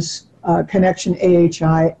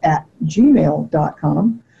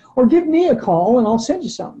www.thewellnessconnectionahi@gmail.com, or give me a call and I'll send you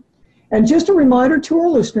some. And just a reminder to our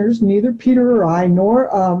listeners, neither Peter or I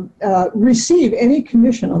nor receive any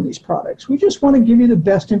commission on these products. We just want to give you the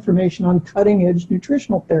best information on cutting-edge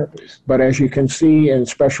nutritional therapies. But as you can see, and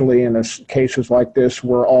especially in cases like this,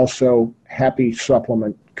 we're also happy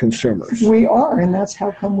supplement consumers. We are, and that's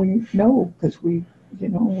how come we know, because we're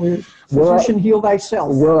physician, heal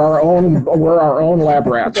thyself. We're our own lab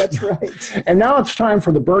rats. That's right. And now it's time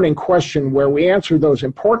for the burning question, where we answer those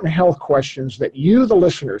important health questions that you, the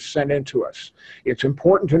listeners, send in to us. It's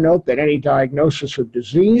important to note that any diagnosis of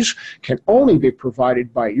disease can only be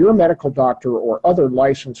provided by your medical doctor or other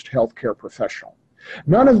licensed healthcare professional.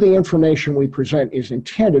 None of the information we present is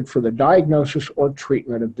intended for the diagnosis or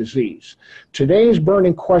treatment of disease. Today's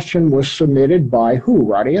burning question was submitted by who,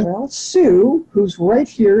 Radia? Well, Sue, who's right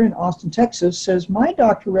here in Austin, Texas, says, my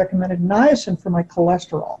doctor recommended niacin for my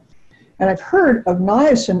cholesterol. And I've heard of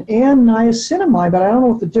niacin and niacinamide, but I don't know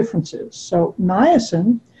what the difference is. So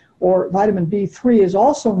niacin, or vitamin B3, is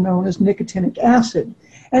also known as nicotinic acid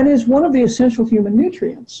and is one of the essential human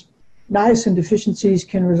nutrients. Niacin deficiencies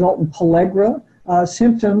can result in pellagra.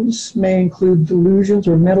 Symptoms may include delusions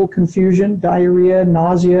or mental confusion, diarrhea,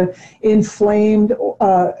 nausea, inflammation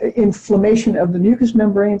of the mucous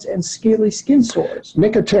membranes, and scaly skin sores.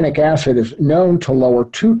 Nicotinic acid is known to lower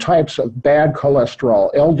two types of bad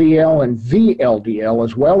cholesterol, LDL and VLDL,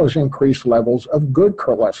 as well as increase levels of good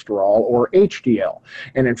cholesterol, or HDL.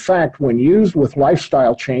 And in fact, when used with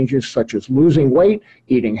lifestyle changes such as losing weight,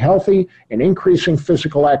 eating healthy, and increasing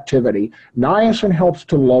physical activity, niacin helps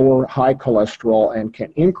to lower high cholesterol and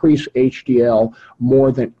can increase HDL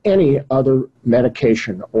more than any other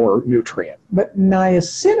medication or nutrient. But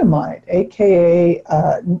niacinamide, aka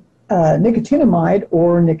nicotinamide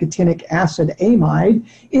or nicotinic acid amide,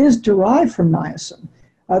 is derived from niacin.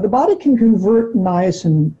 The body can convert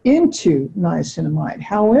niacin into niacinamide.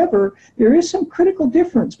 However, there is some critical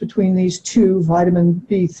difference between these two vitamin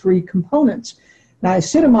B3 components.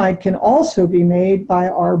 Niacinamide can also be made by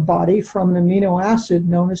our body from an amino acid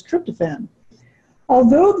known as tryptophan.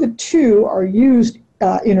 Although the two are used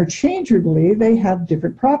interchangeably, they have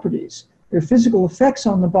different properties. Their physical effects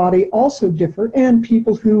on the body also differ, and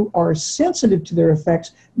people who are sensitive to their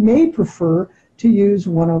effects may prefer to use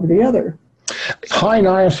one over the other. High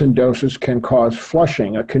niacin doses can cause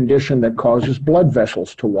flushing, a condition that causes blood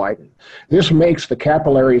vessels to widen. This makes the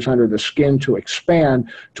capillaries under the skin to expand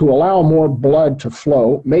to allow more blood to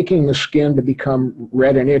flow, making the skin to become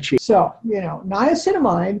red and itchy. So,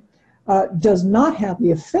 niacinamide does not have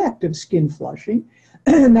the effect of skin flushing,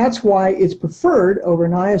 and that's why it's preferred over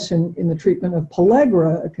niacin in the treatment of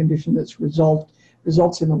pellagra, a condition that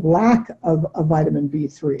results in a lack of vitamin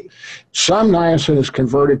B3. Some niacin is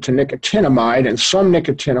converted to nicotinamide, and some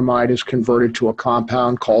nicotinamide is converted to a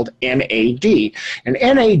compound called NAD. And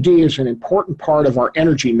NAD is an important part of our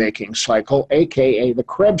energy-making cycle, aka the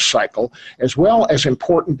Krebs cycle, as well as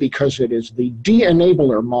important because it is the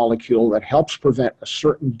de-enabler molecule that helps prevent a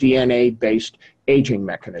certain DNA-based aging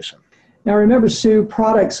mechanism. Now remember, Sue,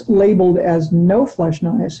 products labeled as no-flush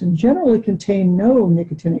niacin generally contain no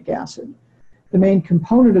nicotinic acid. The main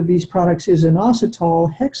component of these products is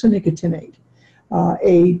inositol hexanicotinate,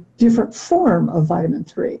 a different form of vitamin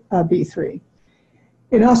B3.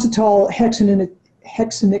 Inositol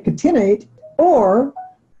hexanicotinate or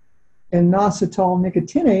inositol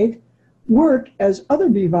nicotinate work as other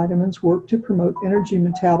B vitamins work to promote energy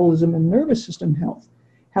metabolism and nervous system health.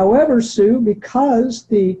 However, Sue, because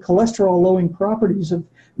the cholesterol-lowering properties of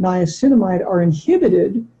niacinamide are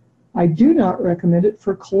inhibited, I do not recommend it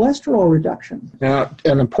for cholesterol reduction. Now,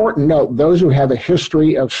 an important note, those who have a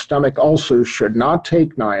history of stomach ulcers should not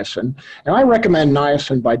take niacin. And I recommend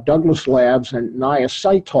niacin by Douglas Labs and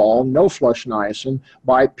niacitol, no-flush niacin,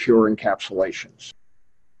 by Pure Encapsulations.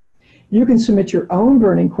 You can submit your own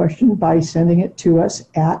burning question by sending it to us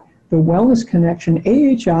at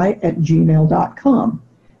thewellnessconnectionahi@gmail.com.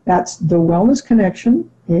 That's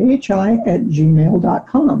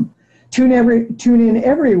thewellnessconnectionahi@gmail.com. Tune in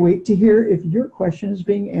every week to hear if your question is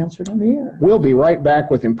being answered on the air. We'll be right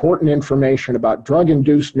back with important information about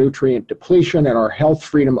drug-induced nutrient depletion and our Health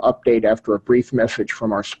Freedom Update after a brief message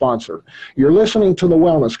from our sponsor. You're listening to The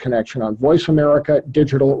Wellness Connection on Voice America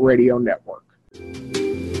Digital Radio Network.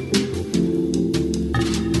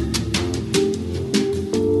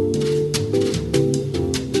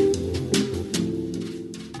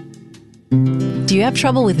 Do you have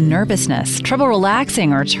trouble with nervousness, trouble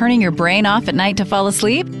relaxing, or turning your brain off at night to fall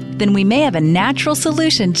asleep? Then we may have a natural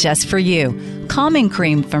solution just for you. Calming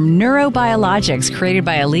Cream from Neurobiologics, created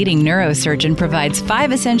by a leading neurosurgeon, provides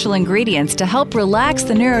 5 essential ingredients to help relax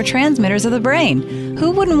the neurotransmitters of the brain.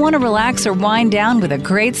 Who wouldn't want to relax or wind down with a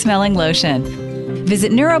great smelling lotion?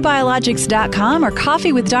 Visit neurobiologics.com or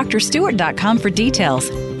coffeewithdrstewart.com for details.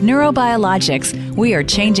 Neurobiologics, we are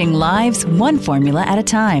changing lives one formula at a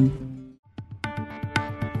time.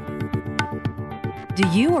 Do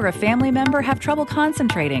you or a family member have trouble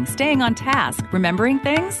concentrating, staying on task, remembering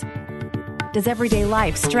things? Does everyday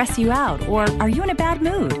life stress you out, or are you in a bad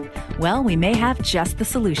mood? Well, we may have just the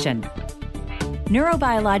solution.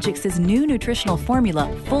 Neurobiologics' new nutritional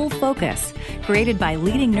formula, Full Focus, created by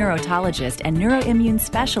leading neurotologist and neuroimmune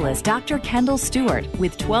specialist Dr. Kendall Stewart,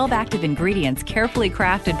 with 12 active ingredients carefully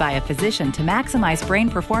crafted by a physician to maximize brain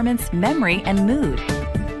performance, memory, and mood.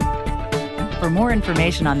 For more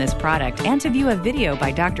information on this product and to view a video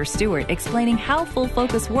by Dr. Stewart explaining how Full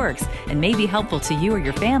Focus works and may be helpful to you or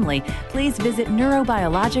your family, please visit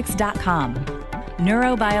neurobiologics.com.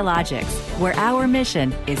 Neurobiologics, where our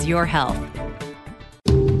mission is your health.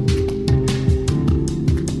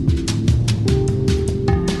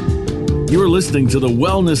 You're listening to The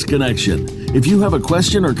Wellness Connection. If you have a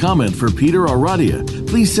question or comment for Peter or Radia,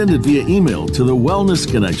 please send it via email to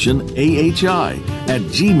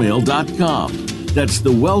thewellnessconnectionahi@gmail.com. That's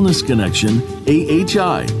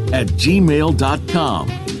thewellnessconnectionahi@gmail.com.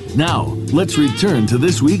 Now, let's return to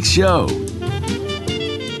this week's show.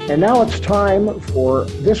 And now it's time for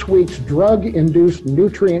this week's drug-induced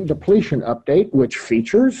nutrient depletion update, which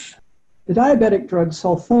features the diabetic drug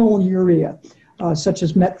sulfonylurea, such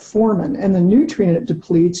as metformin, and the nutrient it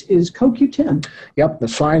depletes is CoQ10. Yep, the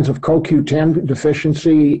signs of CoQ10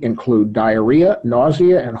 deficiency include diarrhea,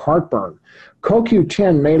 nausea, and heartburn.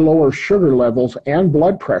 CoQ10 may lower sugar levels and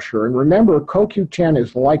blood pressure, and remember, CoQ10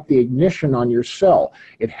 is like the ignition on your cell.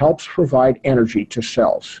 It helps provide energy to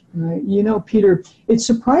cells. Right. You know, Peter, it's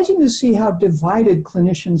surprising to see how divided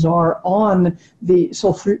clinicians are on the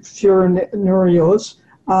sulfonylureas.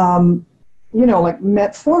 Like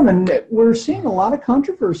metformin, we're seeing a lot of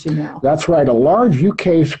controversy now. That's right. A large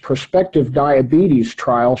UK's prospective diabetes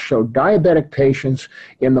trial showed diabetic patients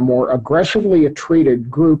in the more aggressively treated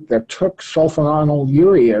group that took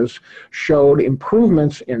sulfonylureas showed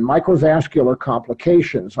improvements in microvascular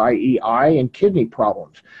complications, i.e. eye and kidney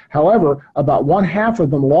problems. However, about one-half of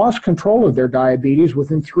them lost control of their diabetes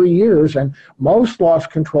within 3 years, and most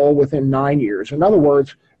lost control within 9 years. In other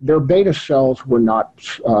words, their beta cells were not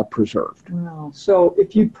preserved. Wow. So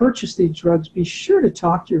if you purchase these drugs, be sure to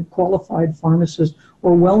talk to your qualified pharmacist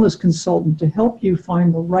or wellness consultant to help you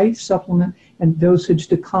find the right supplement and dosage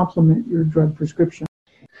to complement your drug prescription.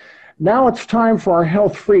 Now it's time for our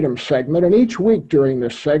Health Freedom segment, and each week during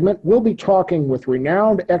this segment, we'll be talking with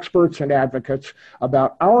renowned experts and advocates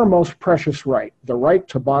about our most precious right, the right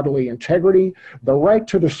to bodily integrity, the right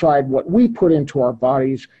to decide what we put into our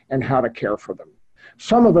bodies and how to care for them.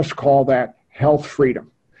 Some of us call that health freedom.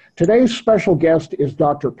 Today's special guest is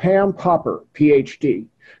Dr. Pam Popper, PhD.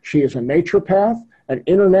 She is a naturopath, an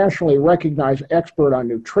internationally recognized expert on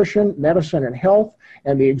nutrition, medicine, and health,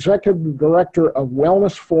 and the executive director of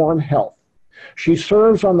Wellness Forum Health. She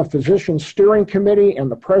serves on the Physicians Steering Committee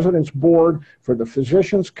and the President's Board for the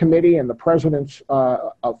Physicians Committee and the President's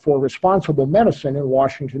for Responsible Medicine in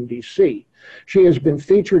Washington, D.C. She has been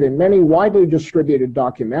featured in many widely distributed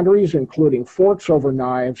documentaries, including Forks Over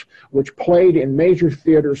Knives, which played in major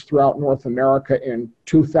theaters throughout North America in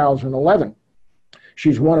 2011.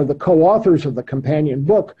 She's one of the co-authors of the companion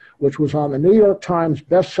book, which was on the New York Times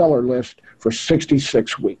bestseller list for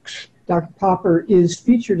 66 weeks. Dr. Popper is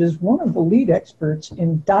featured as one of the lead experts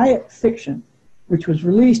in Diet Fiction, which was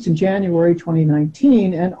released in January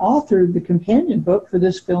 2019, and authored the companion book for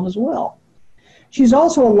this film as well. She's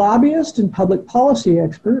also a lobbyist and public policy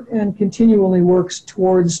expert and continually works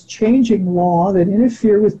towards changing law that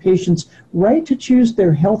interfere with patients' right to choose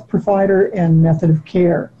their health provider and method of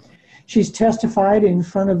care. She's testified in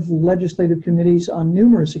front of legislative committees on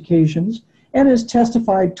numerous occasions and has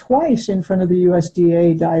testified twice in front of the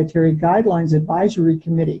USDA Dietary Guidelines Advisory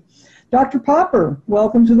Committee. Dr. Popper,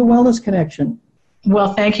 welcome to the Wellness Connection.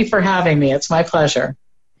 Well, thank you for having me. It's my pleasure.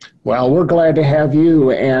 Well, we're glad to have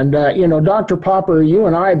you. And, Dr. Popper, you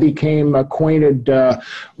and I became acquainted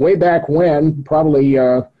way back when, probably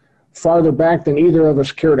farther back than either of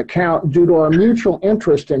us care to count, due to our mutual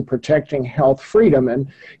interest in protecting health freedom. And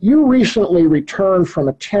you recently returned from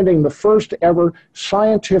attending the first ever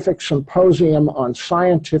scientific symposium on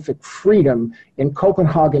scientific freedom in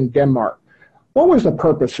Copenhagen, Denmark. What was the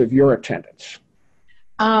purpose of your attendance?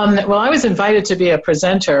 Well, I was invited to be a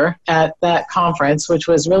presenter at that conference, which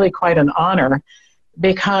was really quite an honor,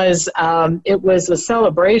 because it was a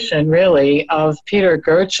celebration, really, of Peter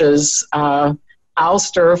Gurcha's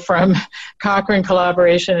ouster from Cochrane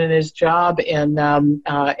Collaboration and his job at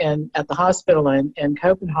the hospital in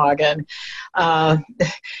Copenhagen.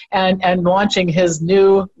 and launching his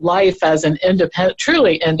new life as an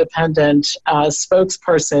truly independent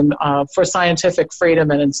spokesperson for scientific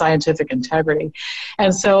freedom and scientific integrity.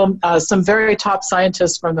 And so some very top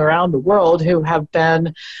scientists from around the world who have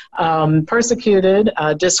been persecuted,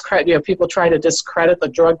 people try to discredit the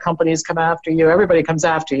drug companies, come after you. Everybody comes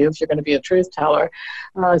after you if you're going to be a truth teller.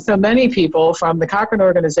 So many people from the Cochrane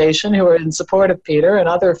Organization who are in support of Peter and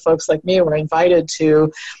other folks like me were invited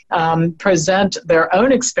to present their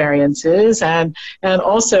own experiences and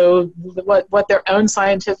also what their own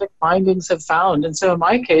scientific findings have found. And so in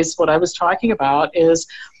my case, what I was talking about is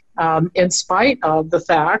in spite of the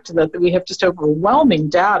fact that we have just overwhelming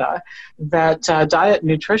data that diet and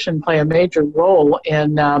nutrition play a major role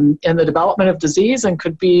in the development of disease and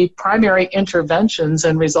could be primary interventions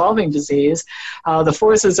in resolving disease, the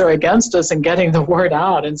forces are against us in getting the word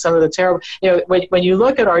out. And some of the terrible, when you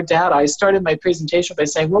look at our data, I started my presentation by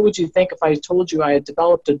saying, what would you think if I told you I had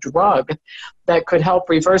developed a drug that could help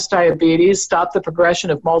reverse diabetes, stop the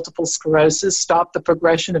progression of multiple sclerosis, stop the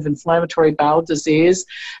progression of inflammatory bowel disease,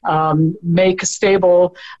 make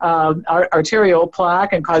stable arterial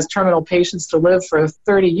plaque, and cause terminal patients to live for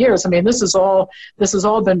 30 years. I mean, this has all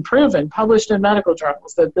been proven, published in medical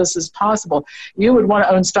journals, that this is possible. You would want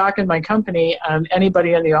to own stock in my company, and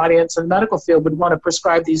anybody in the audience in the medical field would want to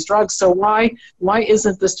prescribe these drugs. So why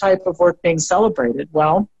isn't this type of work being celebrated?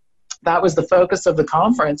 Well, that was the focus of the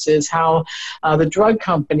conference, is how the drug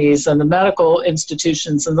companies and the medical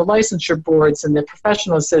institutions and the licensure boards and the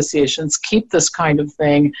professional associations keep this kind of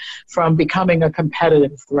thing from becoming a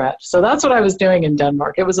competitive threat. So that's what I was doing in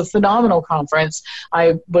Denmark. It was a phenomenal conference.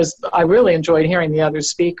 I really enjoyed hearing the other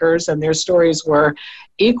speakers, and their stories were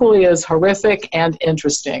equally as horrific and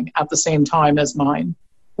interesting at the same time as mine.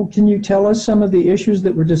 Well, can you tell us some of the issues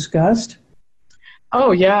that were discussed?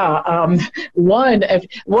 Oh, yeah. One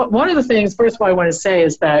of the things, first of all, I want to say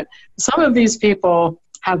is that some of these people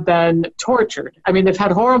have been tortured. I mean, they've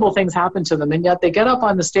had horrible things happen to them, and yet they get up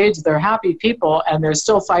on the stage, they're happy people, and they're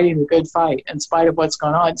still fighting the good fight in spite of what's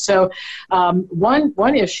going on. So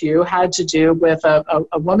one issue had to do with a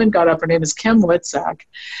woman got up, her name is Kim Litzak,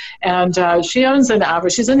 and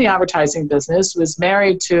she's in the advertising business, was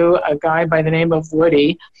married to a guy by the name of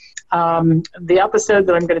Woody. The episode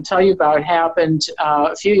that I'm going to tell you about happened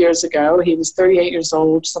a few years ago. He was 38 years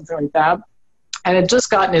old, something like that, and had just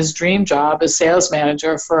gotten his dream job as sales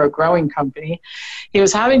manager for a growing company. He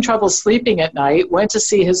was having trouble sleeping at night, went to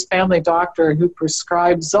see his family doctor who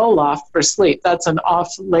prescribed Zoloft for sleep. That's an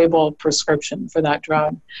off-label prescription for that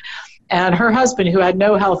drug. And her husband, who had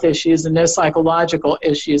no health issues and no psychological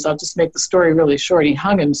issues, I'll just make the story really short, he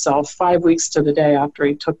hung himself 5 weeks to the day after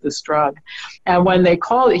he took this drug. And when they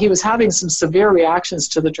called, he was having some severe reactions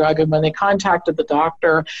to the drug, and when they contacted the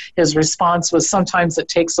doctor, his response was, sometimes it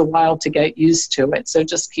takes a while to get used to it, so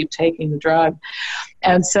just keep taking the drug.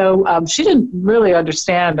 And so she didn't really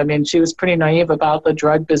understand. I mean, she was pretty naive about the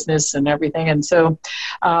drug business and everything. And so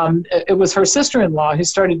it was her sister-in-law who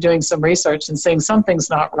started doing some research and saying something's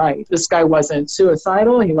not right. This guy wasn't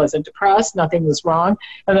suicidal. He wasn't depressed. Nothing was wrong.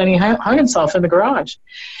 And then he hung himself in the garage.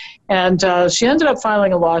 And she ended up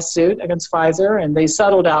filing a lawsuit against Pfizer, and they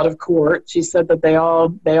settled out of court. She said that they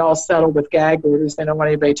all settled with gag orders. They don't want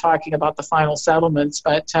anybody talking about the final settlements.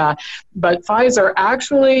 But Pfizer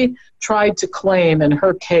actually tried to claim in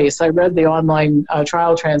her case, I read the online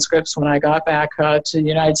trial transcripts when I got back to the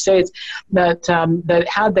United States, that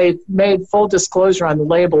had they made full disclosure on the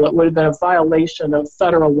label, it would have been a violation of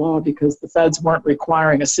federal law because the feds weren't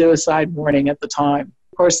requiring a suicide warning at the time.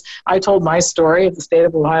 Of course, I told my story of the state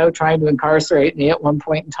of Ohio trying to incarcerate me at one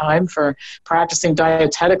point in time for practicing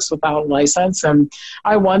dietetics without a license, and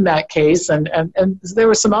I won that case. And there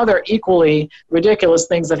were some other equally ridiculous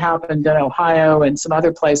things that happened in Ohio and some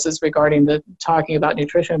other places regarding the talking about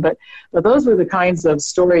nutrition. But those were the kinds of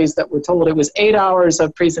stories that were told. It was 8 hours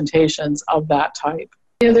of presentations of that type.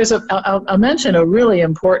 There's I'll mention a really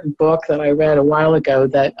important book that I read a while ago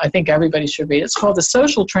that I think everybody should read. It's called The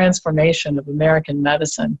Social Transformation of American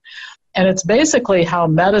Medicine. And it's basically how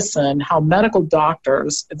medical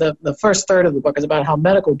doctors, the first third of the book is about how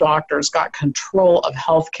medical doctors got control of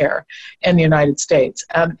healthcare in the United States.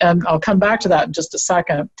 And I'll come back to that in just a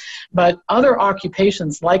second. But other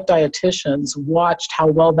occupations like dietitians watched how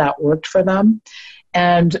well that worked for them.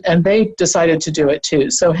 And they decided to do it too.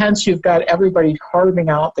 So hence you've got everybody carving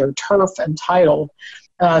out their turf and title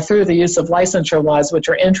through the use of licensure laws, which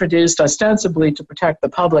are introduced ostensibly to protect the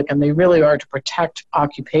public, and they really are to protect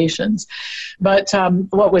occupations. But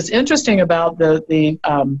what was interesting about the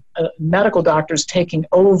medical doctors taking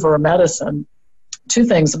over medicine two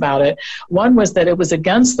things about it. One was that it was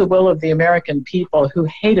against the will of the American people who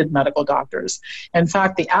hated medical doctors. In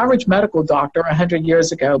fact, the average medical doctor 100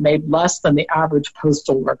 years ago made less than the average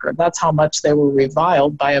postal worker. That's how much they were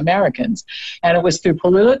reviled by Americans. And it was through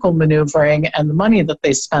political maneuvering and the money that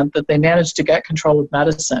they spent that they managed to get control of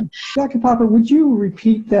medicine. Dr. Popper, would you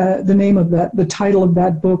repeat the name of the title of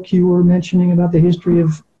that book you were mentioning about the history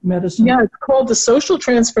of medicine? Yeah, it's called The Social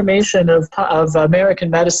Transformation of American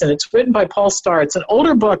Medicine. It's written by Paul Starr. It's an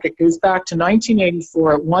older book. It goes back to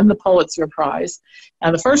 1984. It won the Pulitzer Prize.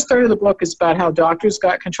 And the first third of the book is about how doctors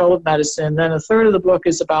got control of medicine. Then a third of the book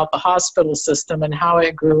is about the hospital system and how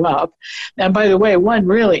it grew up. And by the way, one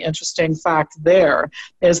really interesting fact there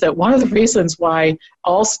is that one of the reasons why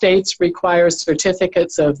all states require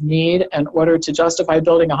certificates of need in order to justify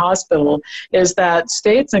building a hospital is that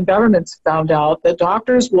states and governments found out that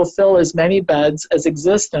doctors will fill as many beds as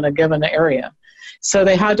exist in a given area. So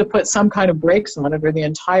they had to put some kind of brakes on it, or the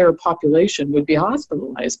entire population would be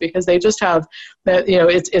hospitalized, because they just have that. You know,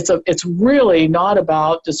 it's really not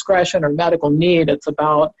about discretion or medical need. It's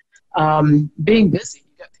about being busy.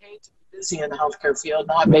 You get paid to be busy in the healthcare field,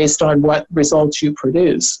 not based on what results you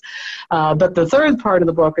produce. But the third part of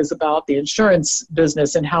the book is about the insurance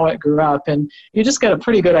business and how it grew up, and you just get a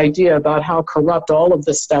pretty good idea about how corrupt all of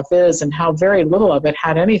this stuff is and how very little of it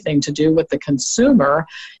had anything to do with the consumer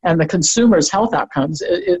and the consumer's health outcomes.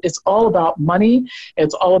 It's all about money.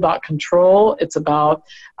 It's all about control. It's about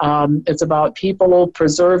people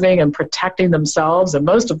preserving and protecting themselves, and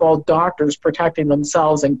most of all, doctors protecting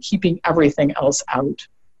themselves and keeping everything else out.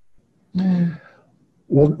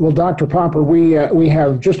 Well, Dr. Popper, we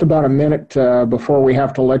have just about a minute before we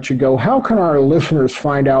have to let you go. How can our listeners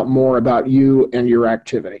find out more about you and your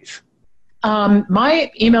activities?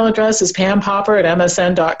 My email address is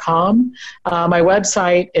pampopper@msn.com. My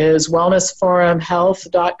website is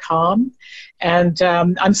wellnessforumhealth.com. And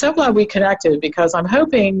I'm so glad we connected, because I'm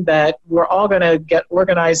hoping that we're all going to get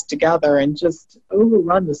organized together and just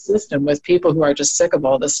overrun the system with people who are just sick of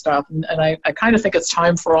all this stuff. And I kind of think it's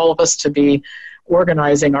time for all of us to be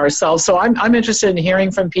organizing ourselves. So I'm interested in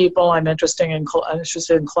hearing from people. I'm interested in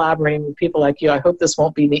collaborating with people like you. I hope this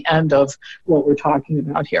won't be the end of what we're talking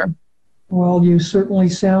about here. Well, you certainly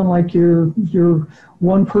sound like you're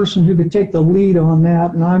one person who could take the lead on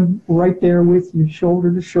that, and I'm right there with you,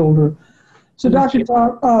 shoulder to shoulder. So, Dr.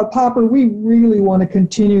 Popper, we really want to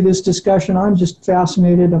continue this discussion. I'm just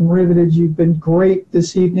fascinated. I'm riveted. You've been great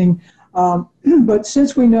this evening. But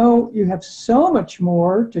since we know you have so much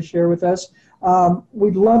more to share with us,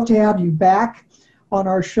 we'd love to have you back on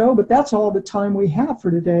our show, but that's all the time we have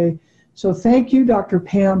for today. So thank you, Dr.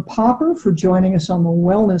 Pam Popper, for joining us on the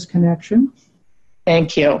Wellness Connection.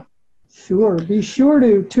 Thank you. Sure. Be sure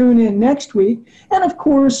to tune in next week. And, of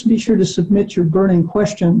course, be sure to submit your burning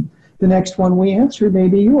question. The next one we answer may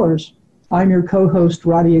be yours. I'm your co-host,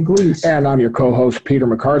 Radia Gleese. And I'm your co-host, Peter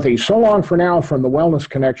McCarthy. So long for now from the Wellness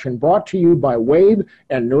Connection, brought to you by Wade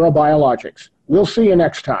and Neurobiologics. We'll see you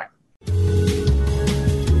next time.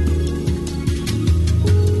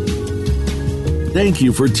 Thank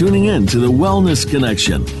you for tuning in to the Wellness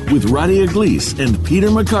Connection with Radia Gleese and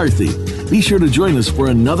Peter McCarthy. Be sure to join us for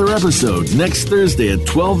another episode next Thursday at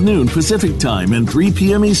 12 noon Pacific Time and 3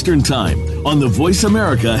 p.m. Eastern Time on the Voice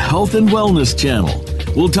America Health and Wellness Channel.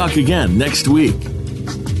 We'll talk again next week.